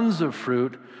fruit, tons of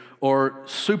fruit, or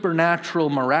supernatural,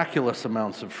 miraculous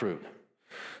amounts of fruit.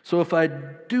 So if I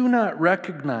do not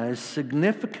recognize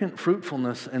significant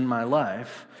fruitfulness in my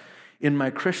life, in my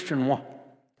Christian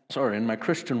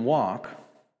walk,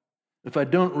 if I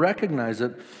don't recognize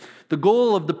it, the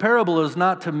goal of the parable is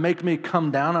not to make me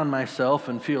come down on myself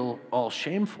and feel all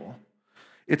shameful.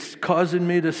 It's causing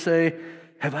me to say,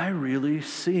 have I really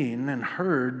seen and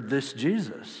heard this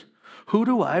Jesus? Who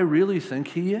do I really think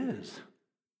he is?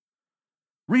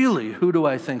 Really, who do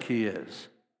I think he is?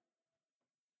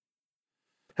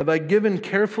 Have I given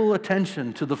careful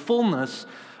attention to the fullness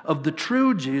of the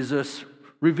true Jesus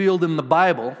revealed in the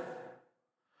Bible?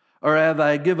 Or have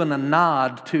I given a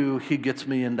nod to he gets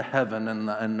me into heaven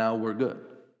and now we're good?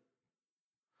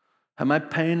 Am I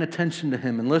paying attention to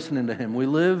him and listening to him? We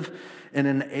live in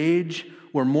an age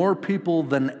where more people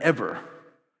than ever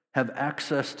have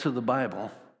access to the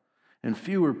Bible and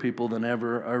fewer people than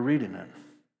ever are reading it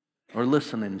or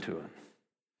listening to it.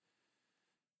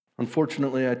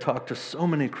 Unfortunately, I talk to so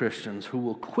many Christians who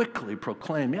will quickly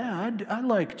proclaim, yeah, I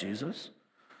like Jesus,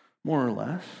 more or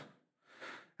less.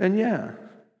 And yeah,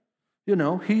 you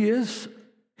know, he is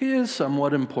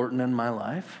somewhat important in my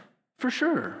life, for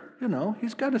sure. You know,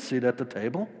 he's got a seat at the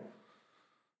table.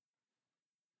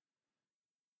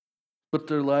 But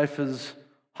their life is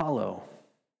hollow.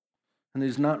 And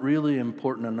he's not really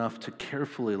important enough to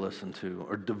carefully listen to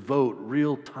or devote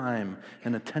real time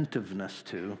and attentiveness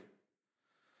to.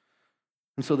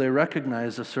 And so they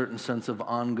recognize a certain sense of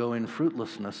ongoing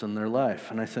fruitlessness in their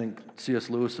life. And I think C.S.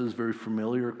 Lewis's very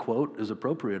familiar quote is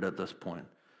appropriate at this point.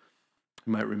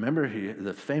 You might remember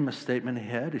the famous statement he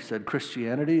had. He said,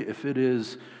 Christianity, if it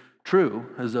is true,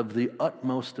 is of the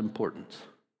utmost importance.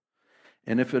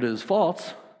 And if it is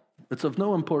false, it's of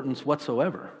no importance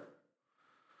whatsoever.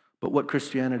 But what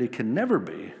Christianity can never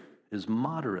be is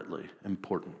moderately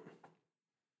important.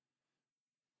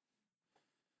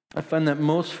 I find that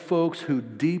most folks who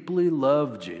deeply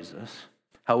love Jesus,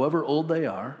 however old they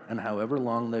are and however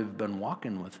long they've been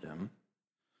walking with him,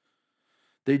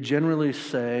 they generally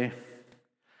say,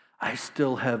 I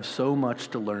still have so much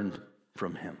to learn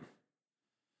from him.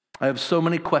 I have so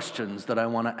many questions that I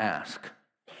want to ask.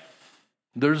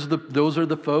 Those are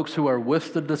the folks who are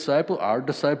with the disciple, our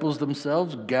disciples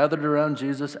themselves, gathered around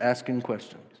Jesus asking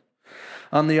questions.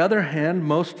 On the other hand,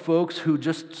 most folks who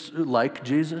just like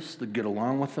Jesus, that get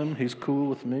along with him, he's cool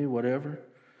with me, whatever,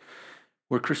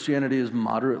 where Christianity is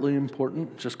moderately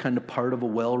important, just kind of part of a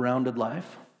well-rounded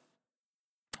life,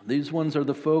 these ones are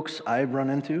the folks I run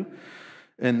into,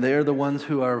 and they're the ones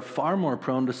who are far more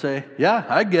prone to say, yeah,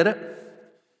 I get it.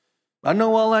 I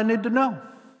know all I need to know.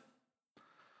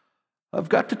 I've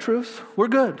got the truth. We're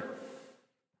good.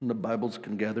 And the Bibles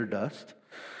can gather dust.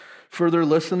 Further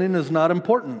listening is not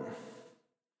important.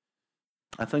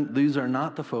 I think these are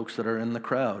not the folks that are in the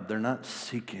crowd. They're not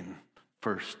seeking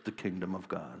first the kingdom of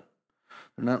God.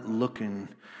 They're not looking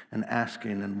and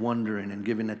asking and wondering and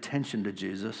giving attention to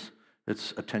Jesus.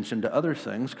 It's attention to other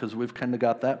things because we've kind of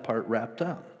got that part wrapped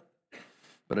up.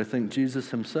 But I think Jesus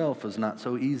himself is not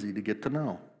so easy to get to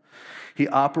know. He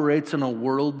operates in a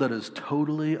world that is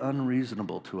totally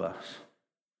unreasonable to us.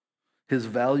 His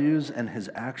values and his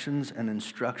actions and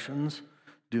instructions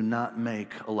do not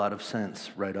make a lot of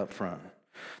sense right up front.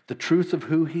 The truth of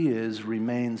who he is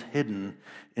remains hidden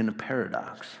in a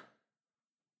paradox.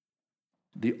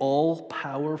 The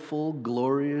all-powerful,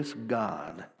 glorious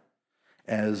God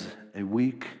as a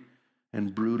weak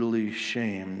and brutally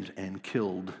shamed and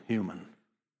killed human.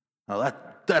 Now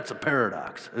that's a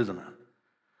paradox, isn't it?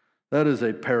 That is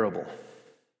a parable.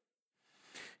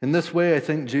 In this way, I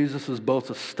think Jesus is both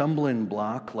a stumbling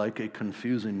block, like a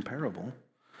confusing parable,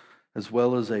 as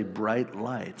well as a bright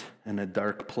light in a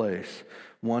dark place.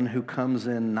 One who comes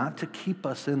in not to keep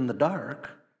us in the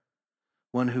dark,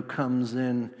 one who comes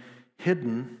in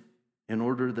hidden in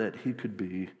order that he could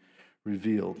be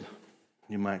revealed.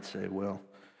 You might say, well,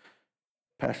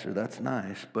 Pastor, that's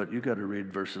nice, but you got to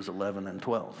read verses 11 and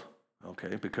 12.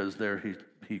 Okay, because there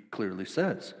he clearly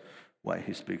says why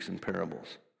he speaks in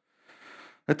parables.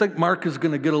 I think Mark is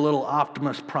going to get a little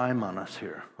Optimus Prime on us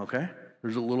here, okay?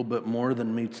 There's a little bit more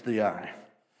than meets the eye.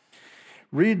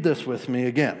 Read this with me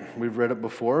again. We've read it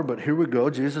before, but here we go.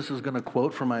 Jesus is going to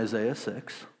quote from Isaiah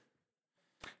 6.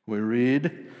 We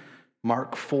read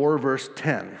Mark 4, verse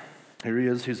 10. Here he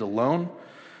is. He's alone.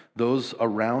 Those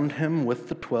around him with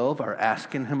the 12 are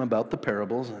asking him about the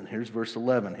parables, and here's verse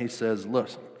 11. He says,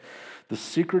 listen, the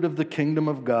secret of the kingdom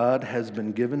of God has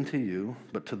been given to you,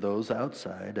 but to those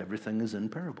outside, everything is in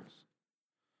parables.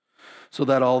 So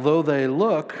that although they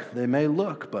may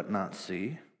look, but not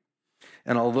see.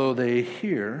 And although they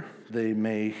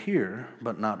may hear,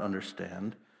 but not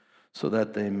understand, so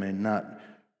that they may not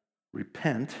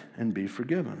repent and be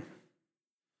forgiven.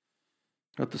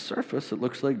 At the surface, it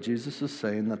looks like Jesus is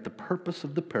saying that the purpose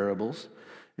of the parables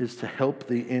is to help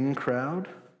the in crowd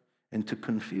and to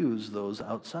confuse those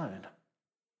outside.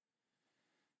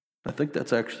 I think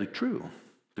that's actually true.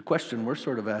 The question we're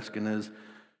sort of asking is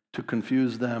to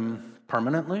confuse them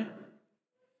permanently?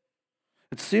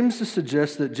 It seems to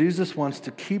suggest that Jesus wants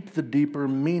to keep the deeper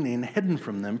meaning hidden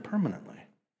from them permanently.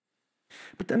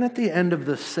 But then at the end of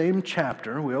the same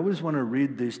chapter, we always want to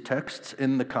read these texts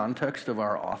in the context of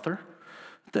our author.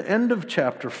 At the end of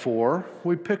chapter 4,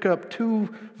 we pick up two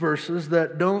verses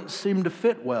that don't seem to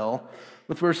fit well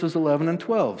with verses 11 and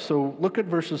 12. So look at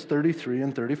verses 33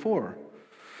 and 34.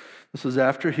 This is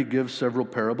after he gives several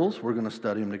parables. We're going to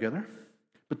study them together.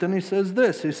 But then he says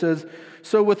this. He says,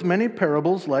 so with many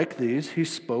parables like these, he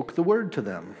spoke the word to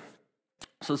them.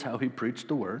 This is how he preached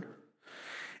the word.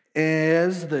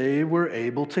 As they were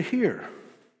able to hear.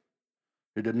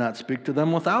 He did not speak to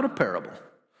them without a parable.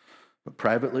 But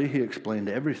privately, he explained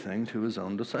everything to his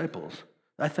own disciples.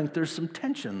 I think there's some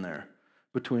tension there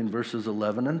between verses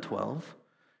 11 and 12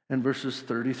 and verses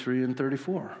 33 and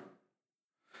 34.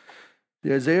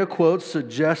 The Isaiah quote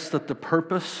suggests that the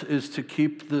purpose is to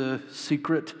keep the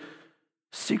secret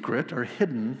or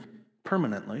hidden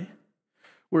permanently,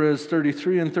 whereas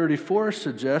 33 and 34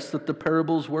 suggest that the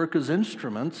parables work as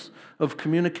instruments of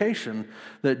communication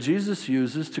that Jesus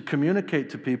uses to communicate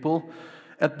to people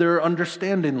at their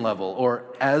understanding level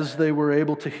or as they were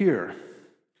able to hear.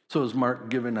 So is Mark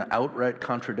giving an outright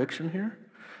contradiction here?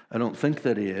 I don't think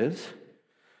that he is.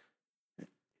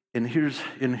 And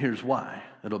here's why.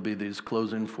 It'll be these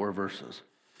closing 4 verses.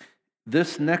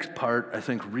 This next part, I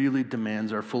think, really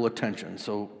demands our full attention.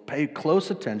 So pay close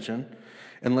attention,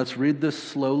 and let's read this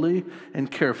slowly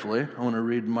and carefully. I want to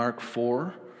read Mark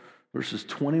 4, verses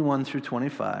 21 through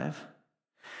 25.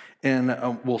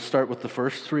 And we'll start with the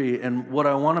first 3. And what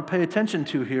I want to pay attention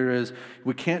to here is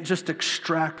we can't just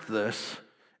extract this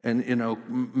and,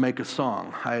 make a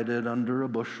song, hide it under a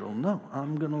bushel. No,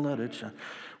 I'm going to let it shine.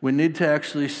 We need to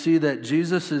actually see that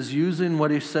Jesus is using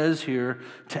what he says here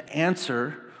to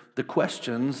answer the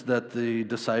questions that the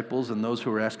disciples and those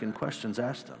who are asking questions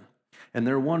asked him. And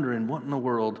they're wondering, what in the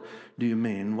world do you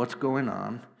mean? What's going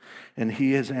on? And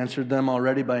he has answered them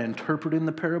already by interpreting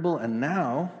the parable. And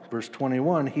now, verse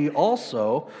 21, he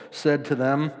also said to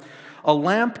them, a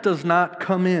lamp does not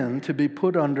come in to be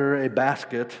put under a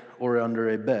basket or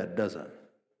under a bed, does it?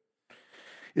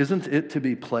 Isn't it to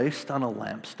be placed on a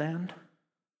lampstand?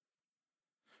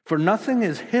 For nothing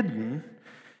is hidden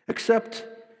except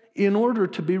in order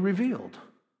to be revealed.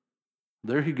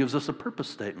 There he gives us a purpose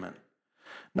statement.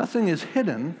 Nothing is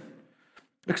hidden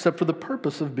except for the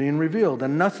purpose of being revealed,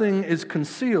 and nothing is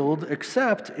concealed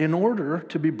except in order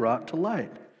to be brought to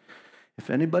light. If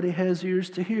anybody has ears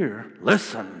to hear,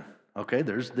 listen. Okay,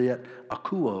 there's the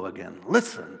akuo again.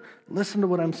 Listen to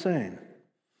what I'm saying.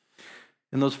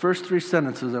 In those first 3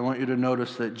 sentences, I want you to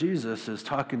notice that Jesus is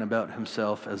talking about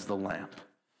himself as the lamp.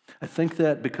 I think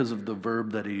that because of the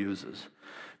verb that he uses.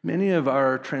 Many of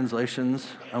our translations,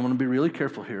 I want to be really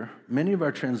careful here, many of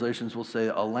our translations will say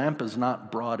a lamp is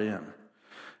not brought in.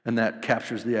 And that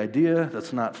captures the idea.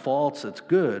 That's not false, it's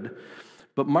good.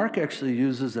 But Mark actually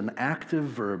uses an active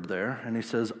verb there, and he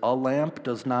says, a lamp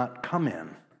does not come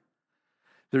in.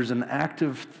 There's an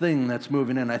active thing that's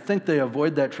moving in. I think they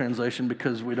avoid that translation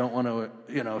because we don't want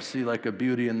to, see like a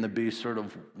Beauty and the Beast sort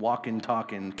of walking,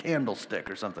 talking candlestick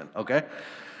or something, okay?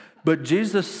 But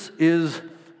Jesus is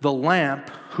the lamp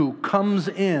who comes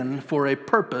in for a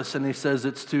purpose, and he says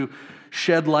it's to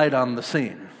shed light on the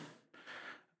scene.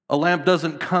 A lamp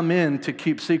doesn't come in to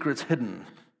keep secrets hidden.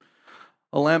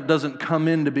 A lamp doesn't come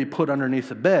in to be put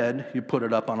underneath a bed. You put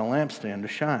it up on a lampstand to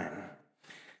shine.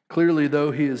 Clearly,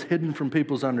 though he is hidden from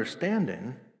people's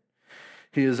understanding,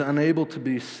 he is unable to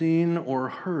be seen or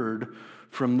heard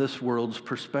from this world's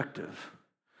perspective.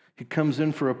 He comes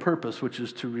in for a purpose, which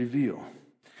is to reveal.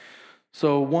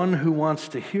 So one who wants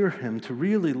to hear him, to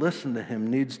really listen to him,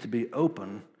 needs to be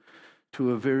open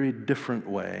to a very different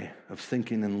way of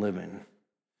thinking and living.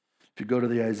 If you go to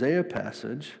the Isaiah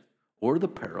passage or the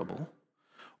parable,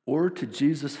 or to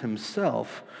Jesus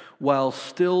himself, while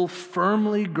still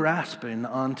firmly grasping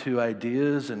onto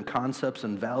ideas and concepts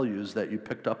and values that you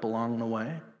picked up along the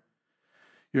way,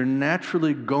 you're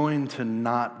naturally going to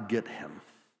not get him.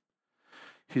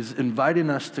 He's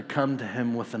inviting us to come to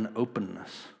him with an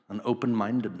openness, an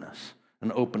open-mindedness,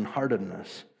 an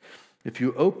open-heartedness. If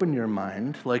you open your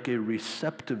mind like a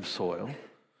receptive soil,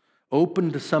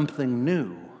 open to something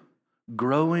new,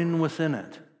 growing within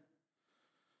it,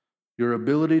 your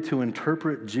ability to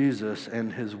interpret Jesus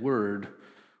and his word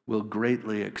will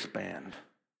greatly expand.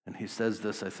 And he says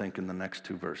this, I think, in the next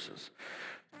two verses.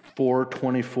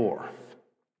 4:24.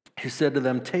 He said to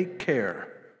them, take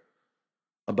care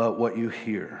about what you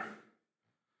hear.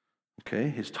 Okay,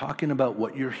 he's talking about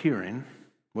what you're hearing,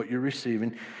 what you're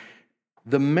receiving.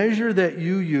 The measure that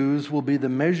you use will be the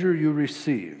measure you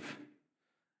receive,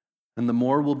 and the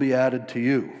more will be added to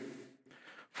you.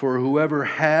 For whoever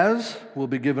has will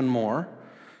be given more,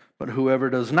 but whoever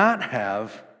does not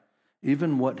have,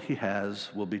 even what he has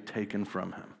will be taken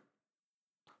from him.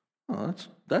 Oh,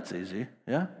 that's easy,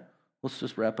 yeah? Let's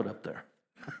just wrap it up there.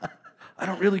 I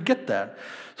don't really get that.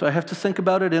 So I have to think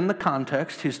about it in the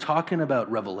context. He's talking about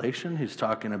revelation. He's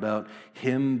talking about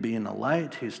him being a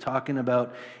light. He's talking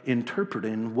about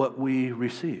interpreting what we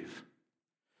receive.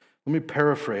 Let me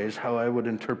paraphrase how I would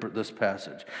interpret this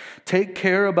passage. Take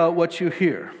care about what you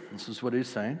hear. This is what he's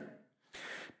saying.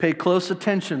 Pay close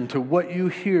attention to what you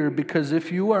hear, because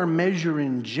if you are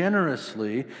measuring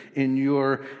generously in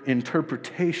your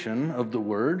interpretation of the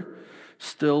word,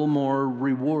 still more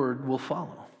reward will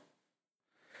follow.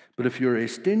 But if you're a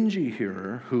stingy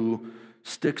hearer who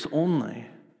sticks only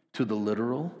to the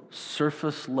literal,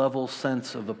 surface level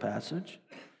sense of a passage,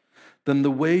 then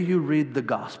the way you read the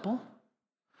gospel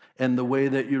and the way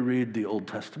that you read the Old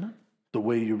Testament, the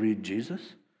way you read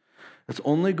Jesus, it's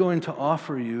only going to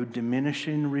offer you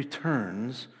diminishing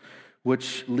returns,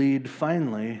 which lead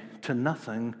finally to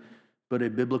nothing but a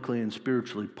biblically and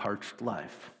spiritually parched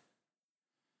life.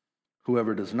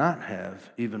 Whoever does not have,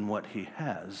 even what he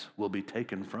has, will be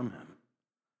taken from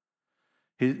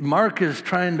him. Mark is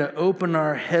trying to open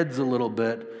our heads a little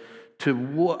bit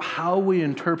to how we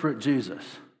interpret Jesus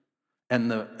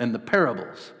and the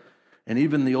parables, and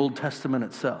even the Old Testament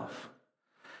itself.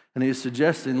 And he's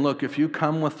suggesting, look, if you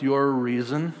come with your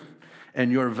reason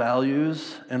and your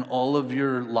values and all of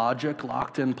your logic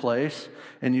locked in place,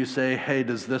 and you say, hey,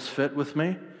 does this fit with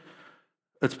me?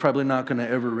 It's probably not going to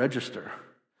ever register.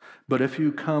 But if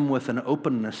you come with an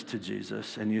openness to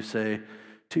Jesus and you say,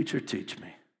 teacher, teach me,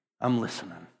 I'm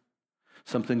listening,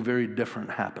 something very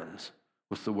different happens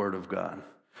with the Word of God.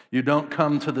 You don't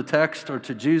come to the text or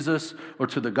to Jesus or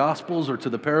to the Gospels or to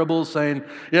the parables saying,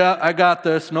 yeah, I got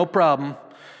this, no problem.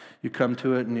 You come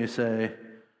to it and you say,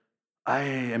 I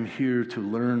am here to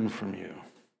learn from you.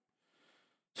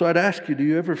 So I'd ask you, do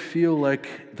you ever feel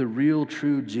like the real,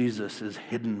 true Jesus is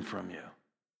hidden from you?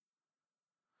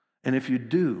 And if you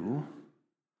do,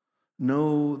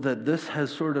 know that this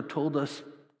has sort of told us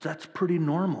that's pretty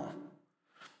normal.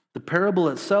 The parable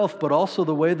itself, but also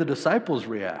the way the disciples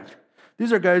react.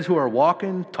 These are guys who are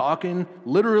walking, talking,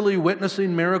 literally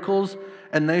witnessing miracles,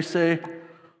 and they say,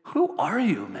 who are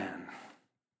you, man?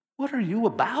 What are you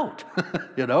about?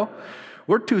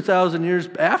 We're 2,000 years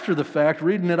after the fact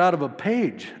reading it out of a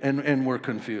page, and we're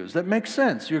confused. That makes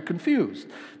sense. You're confused.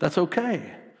 That's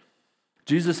okay.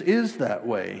 Jesus is that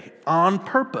way on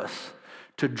purpose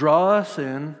to draw us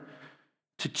in,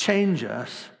 to change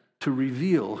us, to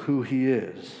reveal who he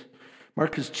is.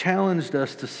 Mark has challenged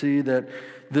us to see that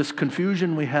this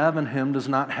confusion we have in him does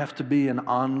not have to be an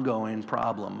ongoing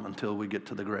problem until we get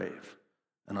to the grave.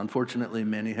 And unfortunately,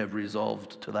 many have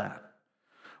resolved to that.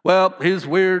 Well, he's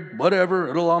weird, whatever,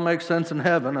 it'll all make sense in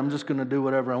heaven. I'm just going to do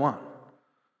whatever I want.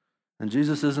 And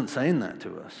Jesus isn't saying that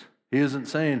to us. He isn't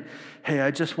saying, hey,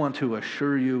 I just want to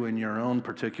assure you in your own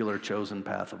particular chosen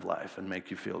path of life and make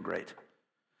you feel great.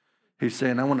 He's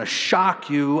saying, I want to shock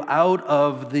you out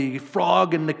of the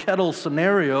frog in the kettle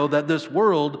scenario that this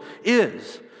world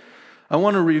is. I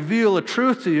want to reveal a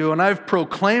truth to you, and I've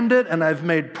proclaimed it, and I've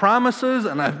made promises,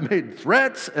 and I've made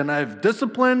threats, and I've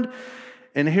disciplined.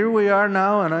 And here we are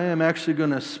now, and I am actually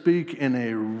going to speak in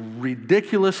a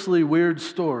ridiculously weird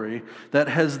story that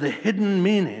has the hidden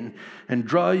meaning and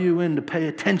draw you in to pay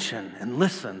attention and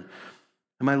listen.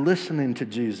 Am I listening to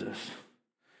Jesus?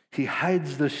 He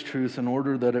hides this truth in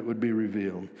order that it would be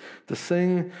revealed. The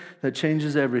thing that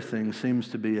changes everything seems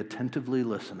to be attentively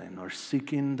listening or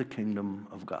seeking the kingdom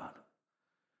of God.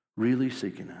 Really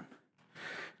seeking it.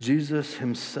 Jesus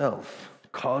himself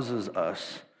causes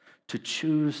us to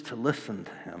choose to listen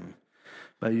to him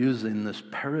by using this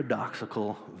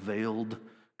paradoxical, veiled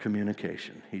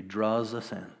communication. He draws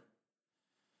us in.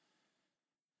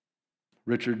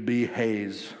 Richard B.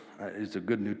 Hayes is a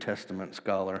good New Testament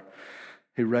scholar.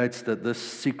 He writes that this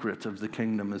secret of the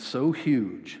kingdom is so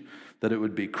huge that it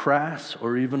would be crass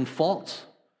or even false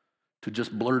to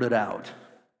just blurt it out.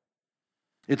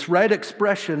 Its right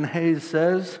expression, Hayes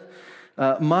says,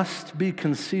 must be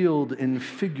concealed in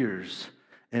figures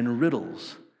and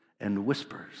riddles and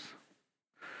whispers.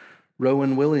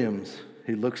 Rowan Williams,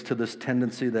 he looks to this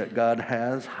tendency that God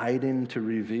has, hiding to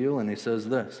reveal, and he says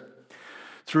this: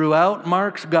 throughout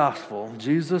Mark's gospel,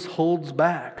 Jesus holds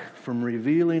back from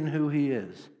revealing who he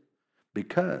is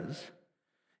because,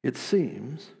 it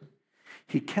seems,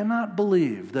 he cannot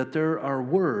believe that there are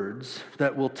words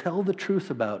that will tell the truth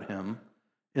about him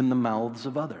in the mouths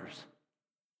of others.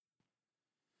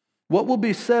 What will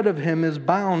be said of him is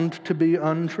bound to be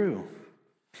untrue.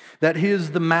 That he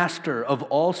is the master of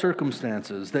all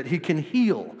circumstances, that he can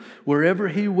heal wherever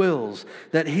he wills,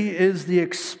 that he is the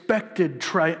expected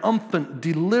triumphant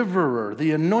deliverer,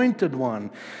 the anointed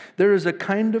one. There is a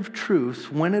kind of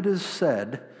truth when it is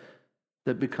said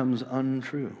that becomes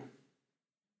untrue.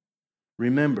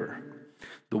 Remember,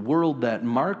 the world that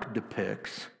Mark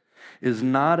depicts is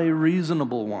not a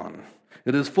reasonable one.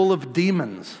 It is full of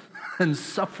demons and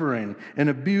suffering and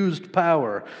abused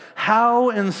power. How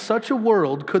in such a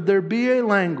world could there be a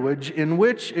language in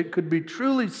which it could be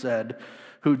truly said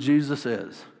who Jesus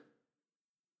is?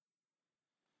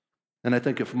 And I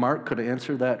think if Mark could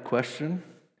answer that question,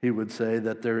 he would say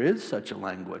that there is such a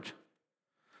language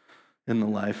in the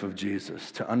life of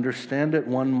Jesus. To understand it,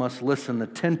 one must listen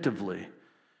attentively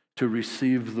to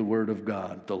receive the word of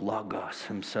God, the Logos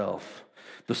himself.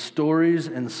 The stories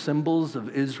and symbols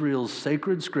of Israel's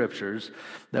sacred scriptures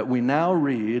that we now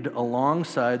read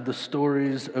alongside the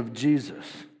stories of Jesus.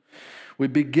 We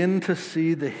begin to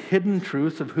see the hidden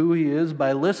truth of who he is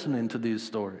by listening to these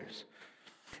stories.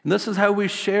 And this is how we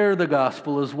share the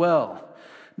gospel as well.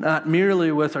 Not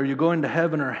merely with, are you going to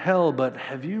heaven or hell, but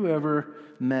have you ever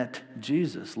met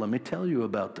Jesus? Let me tell you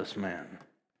about this man.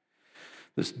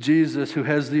 This Jesus who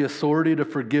has the authority to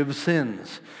forgive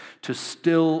sins, to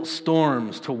still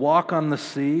storms, to walk on the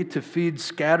sea, to feed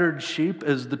scattered sheep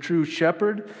as the true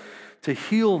shepherd, to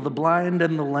heal the blind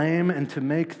and the lame, and to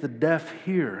make the deaf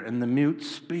hear and the mute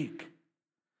speak.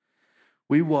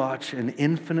 We watch an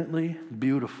infinitely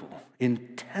beautiful,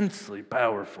 intensely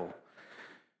powerful,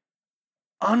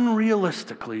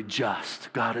 unrealistically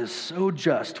just. God is so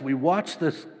just. We watch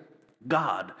this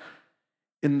God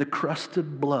in the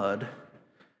crusted blood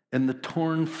and the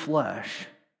torn flesh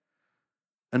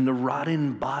and the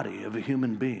rotting body of a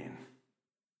human being.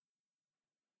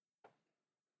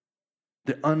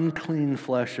 The unclean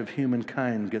flesh of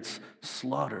humankind gets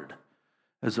slaughtered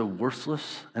as a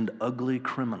worthless and ugly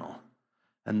criminal,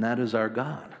 and that is our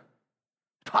God.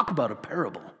 Talk about a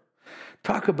parable.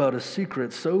 Talk about a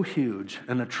secret so huge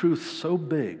and a truth so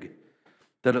big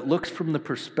that it looks from the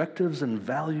perspectives and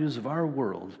values of our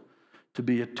world to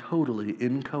be a totally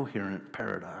incoherent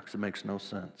paradox. It makes no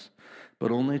sense. But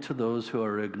only to those who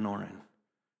are ignoring,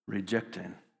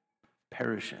 rejecting,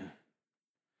 perishing.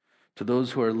 To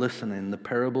those who are listening, the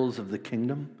parables of the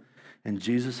kingdom and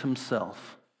Jesus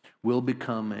himself will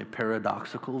become a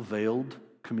paradoxical, veiled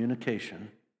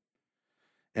communication,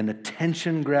 an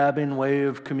attention-grabbing way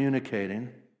of communicating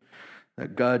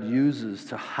that God uses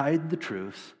to hide the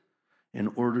truth in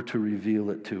order to reveal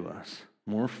it to us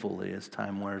more fully as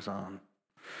time wears on.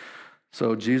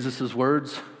 So Jesus'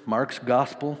 words, Mark's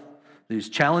gospel, these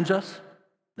challenge us,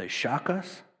 They shock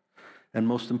us, and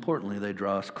most importantly, they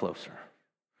draw us closer,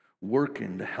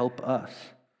 working to help us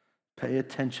pay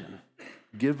attention,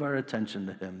 give our attention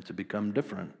to him to become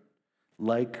different,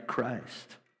 like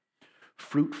Christ,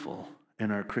 fruitful in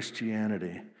our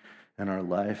Christianity and our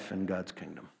life in God's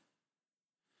kingdom.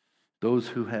 Those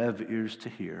who have ears to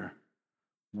hear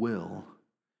will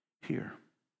hear.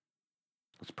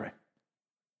 Let's pray.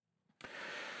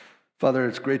 Father,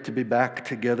 it's great to be back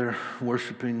together,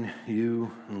 worshiping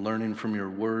you and learning from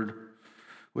your word.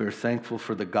 We are thankful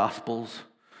for the Gospels.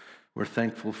 We're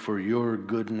thankful for your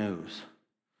good news.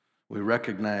 We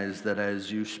recognize that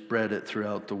as you spread it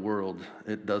throughout the world,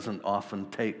 it doesn't often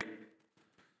take.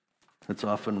 It's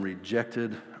often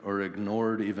rejected or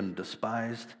ignored, even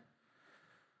despised.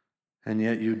 And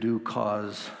yet you do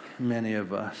cause many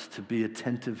of us to be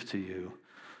attentive to you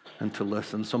and to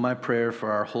listen. So my prayer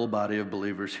for our whole body of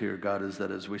believers here, God, is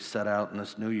that as we set out in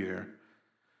this new year,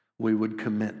 we would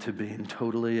commit to being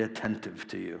totally attentive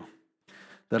to you,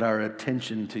 that our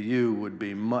attention to you would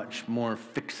be much more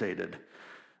fixated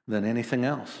than anything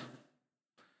else,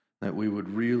 that we would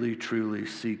really, truly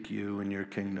seek you and your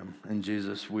kingdom. And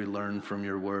Jesus, we learn from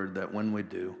your word that when we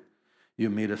do, you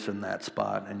meet us in that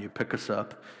spot and you pick us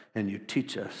up and you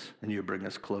teach us and you bring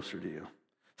us closer to you.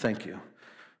 Thank you.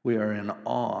 We are in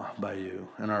awe by you,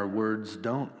 and our words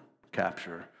don't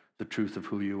capture the truth of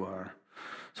who you are.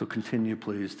 So continue,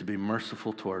 please, to be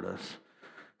merciful toward us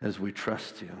as we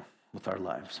trust you with our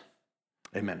lives.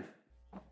 Amen.